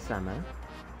incessamment.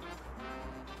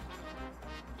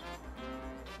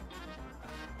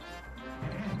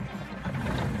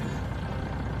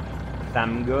 Ça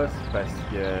me gosse parce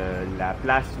que la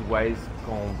place où est-ce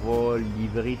qu'on va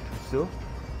livrer tout ça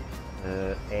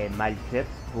est mal faite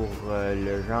pour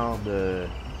le genre de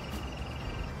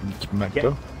L'équipement que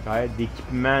t'as. ouais,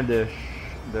 d'équipement de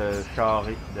char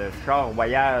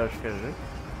voyage que j'ai.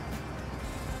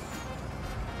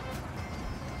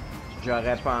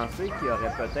 J'aurais pensé qu'il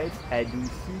aurait peut-être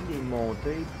adouci les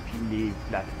montées puis les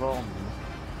plateformes.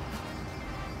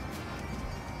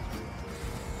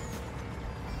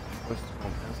 Je sais pas si tu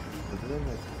comprends ce que je veux dire,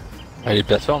 mais... Ah, les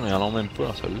plateformes, ils en ont même pas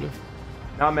dans celle-là.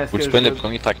 Non, mais ce Faut que que tu je prennes veux... le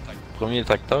premier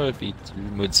tracteur puis tu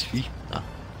le modifies. Ah.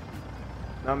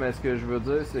 Non, mais ce que je veux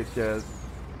dire, c'est que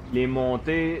les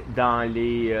montées dans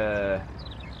les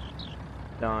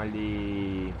Dans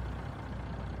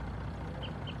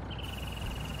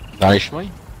les chemins?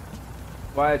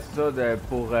 ouais, c'est ça,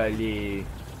 pour les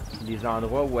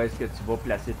endroits où est-ce que tu vas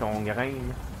placer ton grain,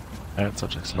 là. Arrête ça,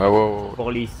 Jackson. Ouais. Pour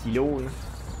les silos, là,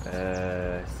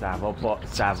 ça va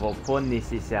pas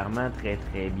nécessairement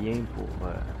très bien pour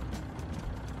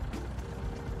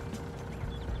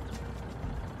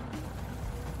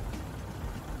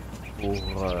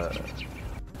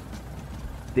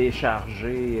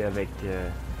décharger avec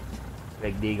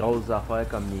des grosses affaires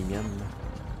comme les miennes. Là.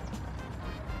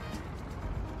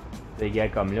 Des gars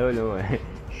comme là,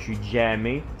 je suis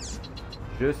jamais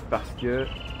juste parce que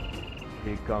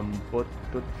j'ai comme pas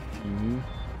tout fini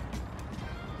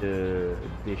de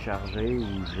décharger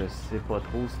ou je sais pas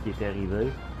trop ce qui est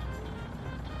arrivé.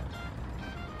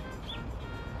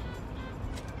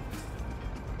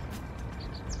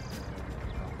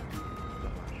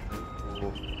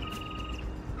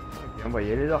 Ok, on va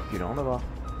y aller de reculons d'abord.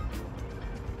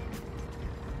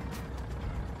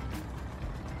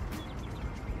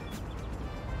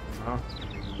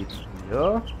 Il est tout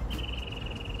là.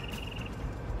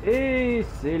 Et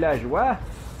c'est la joie.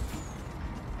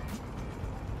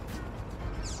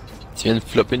 Tu viens de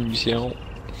flopper une mission.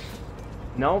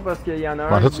 Non, parce qu'il y en a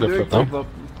Ouais, un ça, tu l'as bleu fait, hein?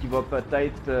 qui va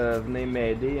peut-être venir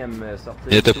m'aider à me sortir.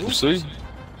 Il t'a du trou. poussé.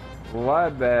 Ouais,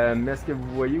 ben, mais est-ce que vous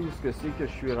voyez où ce que c'est que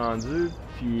je suis rendu,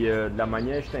 puis de la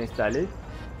manière que je suis installé,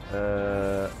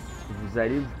 vous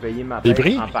allez vous payer ma Les paie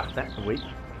prix? en partant. Oui.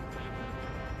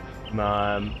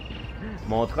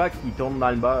 Mon truck, il tourne dans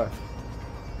le beurre.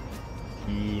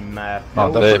 Puis ma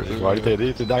Non, flotte, attends, je vais aller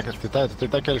t'aider. T'es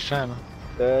dans quel champ,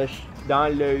 là? je suis dans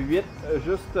le 8,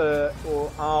 juste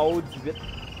en haut du 8.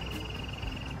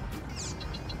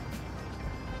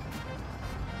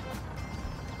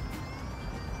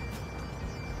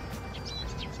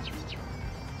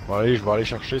 Je vais aller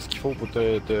chercher ce qu'il faut pour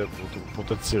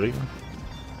te tirer. Là.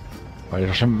 Je vais aller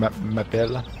chercher ma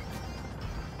pelle.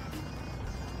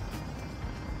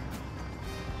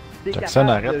 T'es Jackson,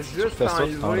 capable arrête, de si tu juste, fais ça,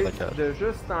 tu t'en vas enlever, dans ta cage. de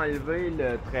juste enlever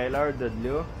le trailer de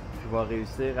là, je vais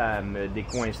réussir à me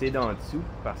décoincer d'en dessous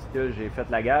parce que j'ai fait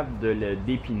la gaffe de le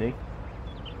dépiner.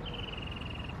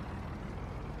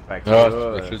 Fait que Ah,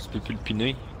 là, tu peux plus le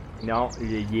piner. non,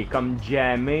 il est comme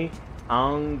jammé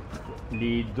entre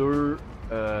les deux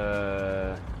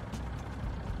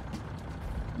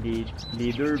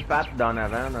les deux pattes d'en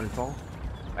avant dans le fond.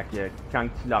 Fait que quand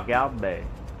tu le regardes, ben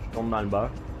je tourne dans le beurre.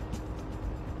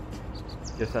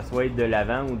 Que ça soit de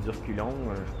l'avant ou du reculon,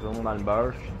 je tourne dans le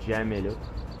beurre, je suis jamais là.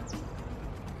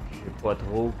 Je sais pas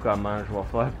trop comment je vais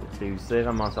faire pour réussir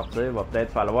à m'en sortir. Il va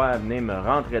peut-être falloir venir me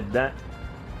rentrer dedans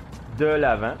de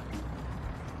l'avant.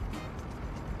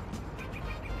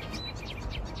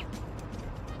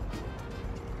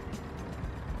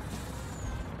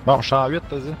 Bon, je suis en 8,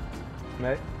 t'as dit?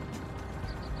 Ouais.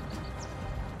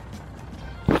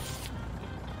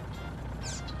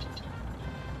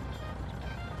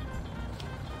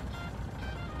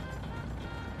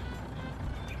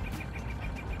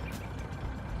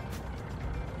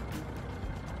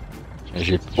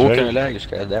 J'ai aucun lag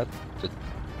jusqu'à la date.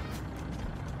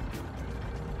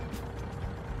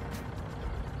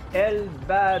 El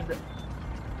Bad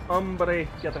Hombre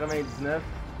 99.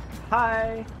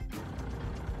 Hi!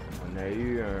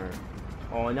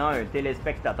 On a un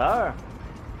téléspectateur.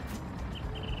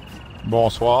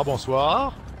 Bonsoir,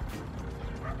 bonsoir.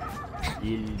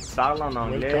 Il parle en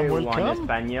anglais Welcome, ou en welcome.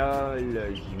 espagnol,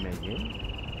 j'imagine.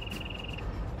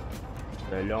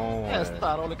 Selon.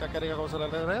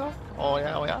 Oh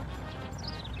yeah.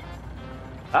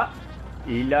 Ah!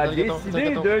 Il a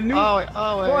décidé de nous Ah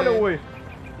ouais. follower.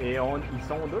 Et ils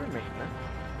sont deux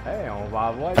maintenant. Hey, on va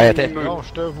avoir. Hey, des- attends un peu. Bon,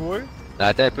 je te vois.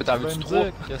 Attends un peu, t'en Tu vas veux-tu me 3?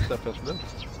 dire qu'est-ce que t'as fait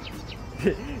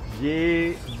là?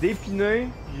 J'ai dépiné,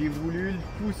 j'ai voulu le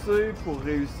pousser pour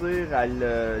réussir à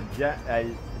le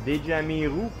déjammer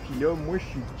roux, puis là, moi, je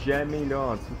suis jammé là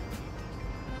en dessous.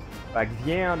 Fait que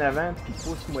viens en avant, puis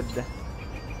pousse-moi dedans.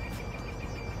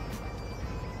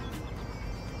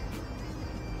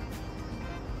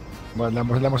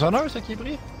 La moissonneuse, ça qui est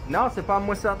pris? Non, c'est pas un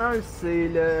moissonneuse, c'est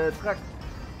le truck.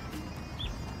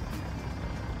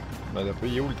 Ben, là,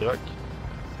 il est où le truck?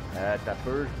 T'as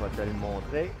peur, je vais te le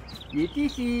montrer. Il est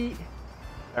ici.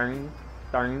 Turn,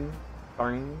 turn,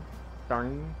 turn,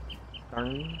 turn,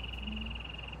 turn.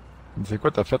 C'est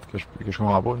quoi t'as fait que je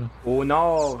comprends pas, là? Au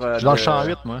nord. Je suis dans le champ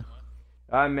 8, moi.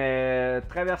 Ah, mais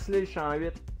traverse-les le champ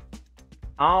 8.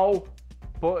 En haut.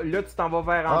 Pas... Là, tu t'en vas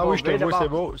vers en bas. Ah oui, je te Vais vois,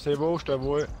 d'abord. c'est beau, je te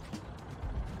vois.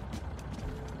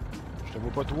 Je te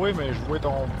vois pas toi, mais je vois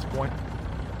ton petit point.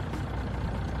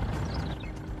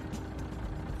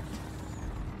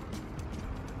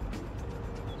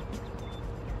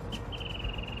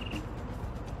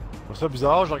 C'est ça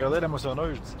bizarre, je regardais la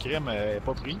moissonneuse, je dis crème, elle est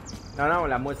pas pris. Non, non,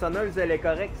 la moissonneuse, elle est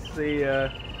correcte. C'est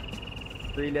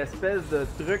l'espèce de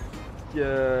truc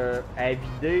à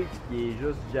vider qui est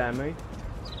juste jammé.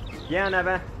 Viens en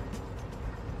avant.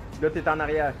 Là, t'es en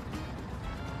arrière.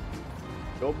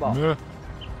 L'autre bord. Mais,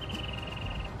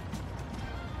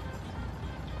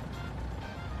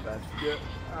 Parce que...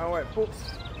 Ah ouais,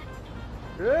 pousse.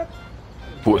 Hop.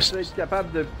 Pousse. Je vais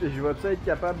être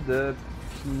capable de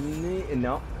piner...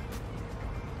 Non.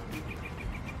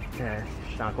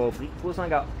 Je suis encore pris. Pousse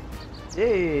encore.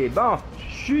 Et bon,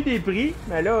 je suis des prix,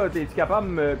 mais là, es-tu capable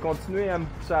de me continuer à me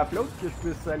pousser à la flotte que je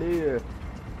puisse aller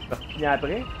repiner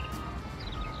après?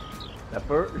 Ça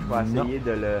peut, je vais Non. essayer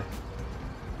de le...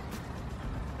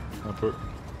 un peu.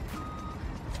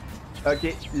 Ok,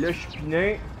 là je suis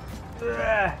piné.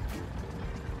 Là,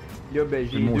 ben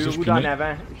j'ai Moi aussi, deux je roues suis d'en piné.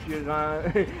 avant.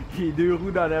 J'ai deux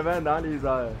roues d'en avant dans les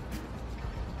airs.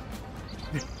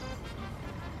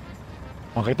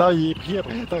 Mon retard, il est pris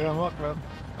après ta remorque, man.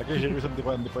 Ok, j'ai réussi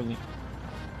à me dépogner.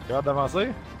 Capable d'avancer?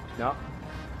 Non.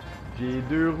 J'ai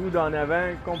 2 roues d'en avant,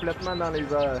 complètement dans les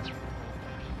airs.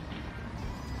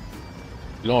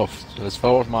 Là, on va se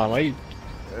faire, je m'en mêle.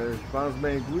 Je pense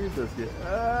bien que oui, parce que...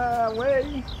 Ah, ouais!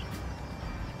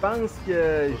 Je pense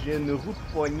que j'ai une roue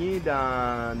de poignée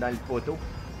dans le poteau.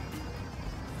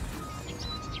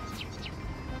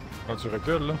 Quand tu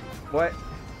recules, là. Ouais.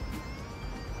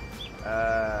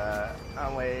 Ah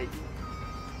ouais.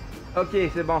 Ok,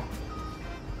 c'est bon.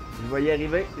 Je vais y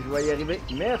arriver, je vais y arriver.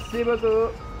 Merci beaucoup!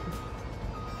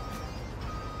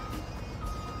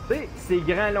 Tu sais, c'est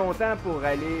grand longtemps pour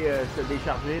aller se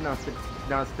décharger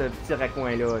dans ce petit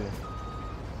raccoin-là. Là.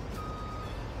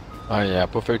 Ah, il a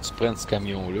pas fallu que tu prennes ce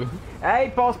camion-là.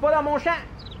 Hey, passe pas dans mon champ!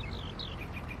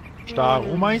 J'étais en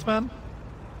roue mince, man.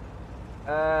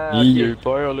 Il a Ok. eu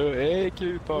peur, là. Hey, qui a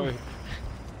eu peur.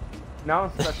 Non,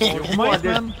 c'est parce qu'on Roue joue, mince,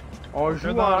 man. on joue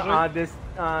Un danger.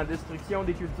 en destruction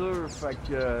des cultures. Fait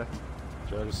que...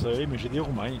 Je le sais, mais j'ai des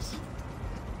roues minces.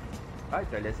 Ouais,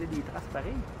 t'as laissé des traces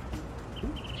pareilles.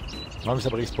 Non, mais ça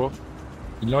brise pas.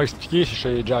 Ils l'ont expliqué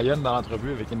chez Giant dans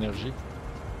l'entrevue avec Énergie.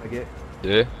 Ok.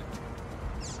 De?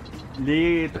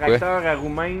 Les tracteurs à roues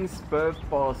minces peuvent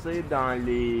passer dans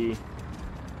les...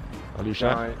 Dans les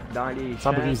champs. dans les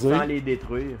Sans champs briser. sans les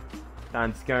détruire.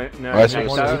 Tandis qu'un Ouais, c'est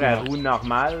tracteur ça. à roue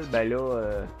normale, ben là,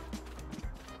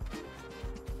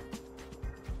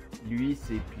 lui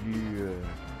c'est plus...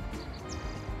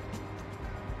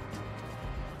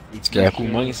 Parce que la roue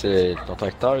mince, ton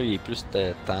tracteur, il est plus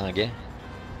tanguant.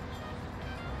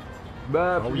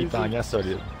 Ben, Ah oui, il est en gaz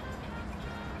solide.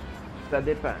 ça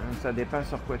dépend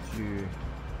sur quoi tu...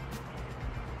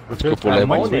 Tu veux pour le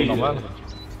moins, monde, c'est il- normal.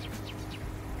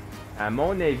 À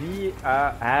mon avis,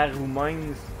 à roue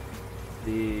mince,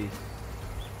 c'est...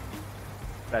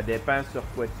 Ça dépend sur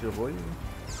quoi tu roules.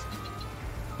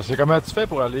 Parce que comment tu fais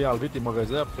pour aller enlever tes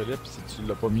mauvaises herbes, Philippe, si tu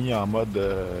l'as pas mis en mode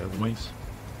roue mince?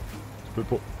 Tu peux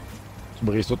pas. Tu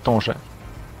brises tout ton champ.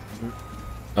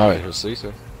 Ah ouais, je sais ça.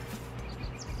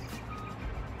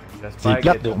 J'espère C'est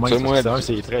plate que- de roue mince, Ça, parce moi, que c'est un,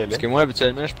 c'est très laid. Parce que moi,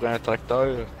 habituellement, je prends un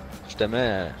tracteur,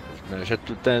 justement, je me jette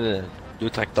tout le temps 2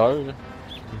 tracteurs. Là.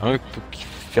 Un qui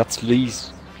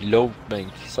fertilise, puis l'autre, ben,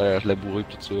 qui sert à labourer,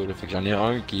 tout ça. Là. Fait que j'en ai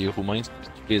un qui est roue mince, puis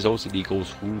tous les autres, c'est des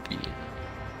grosses roues, puis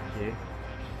Ok.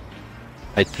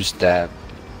 être plus stable.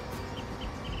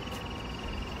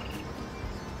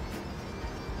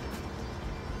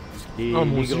 Les, Ah,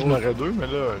 moi les aussi, grosses- j'en aurais deux, mais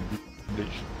là,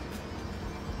 oblige.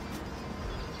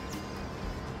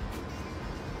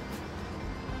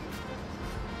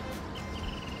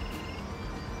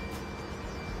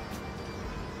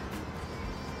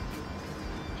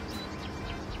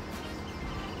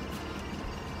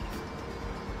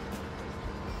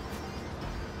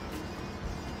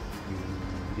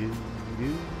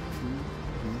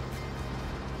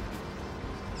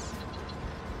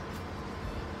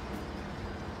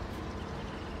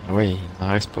 Oui, il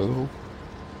n'en reste pas gros.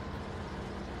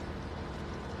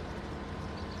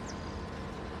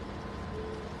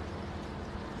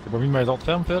 T'as pas mis de maison de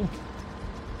ferme, Phil?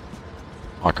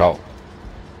 Encore.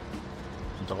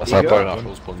 Ça Les sert pas gars, à grand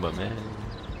chose pour le moment.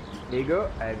 Les gars,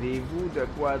 avez-vous de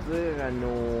quoi dire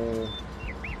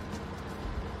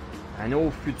à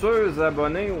nos futurs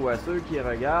abonnés ou à ceux qui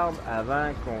regardent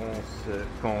avant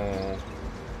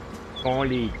qu'on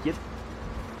les quitte?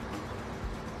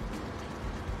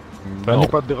 Prenez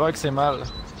pas de drogue, c'est mal.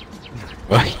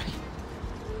 Ouais.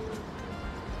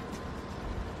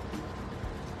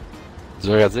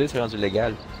 Dur à dire, c'est rendu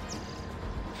légal.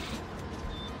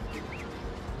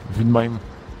 Vu de même.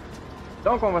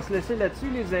 Donc, on va se laisser là-dessus,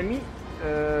 les amis.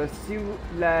 Si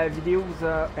la vidéo vous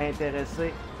a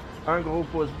intéressé, un gros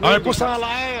pouce bleu. Un pouce en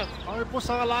l'air! Un pouce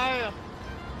en l'air!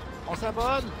 On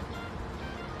s'abonne!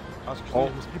 Ah, excusez, On-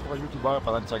 je me suis pris pour un youtubeur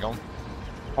pendant une seconde.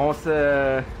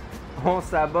 On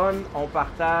s'abonne, on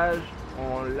partage,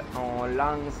 on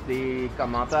lance des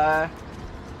commentaires,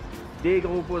 des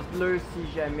gros pouces bleus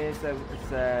si jamais ça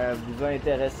vous a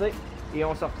intéressé. Et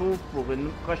on se retrouve pour une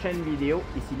prochaine vidéo.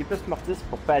 Ici Lupus Mortis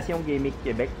pour Passion Gaming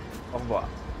Québec. Au revoir.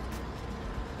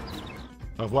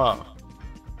 Au revoir.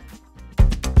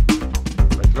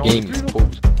 Fait que là, on est Game, plus, là. pro.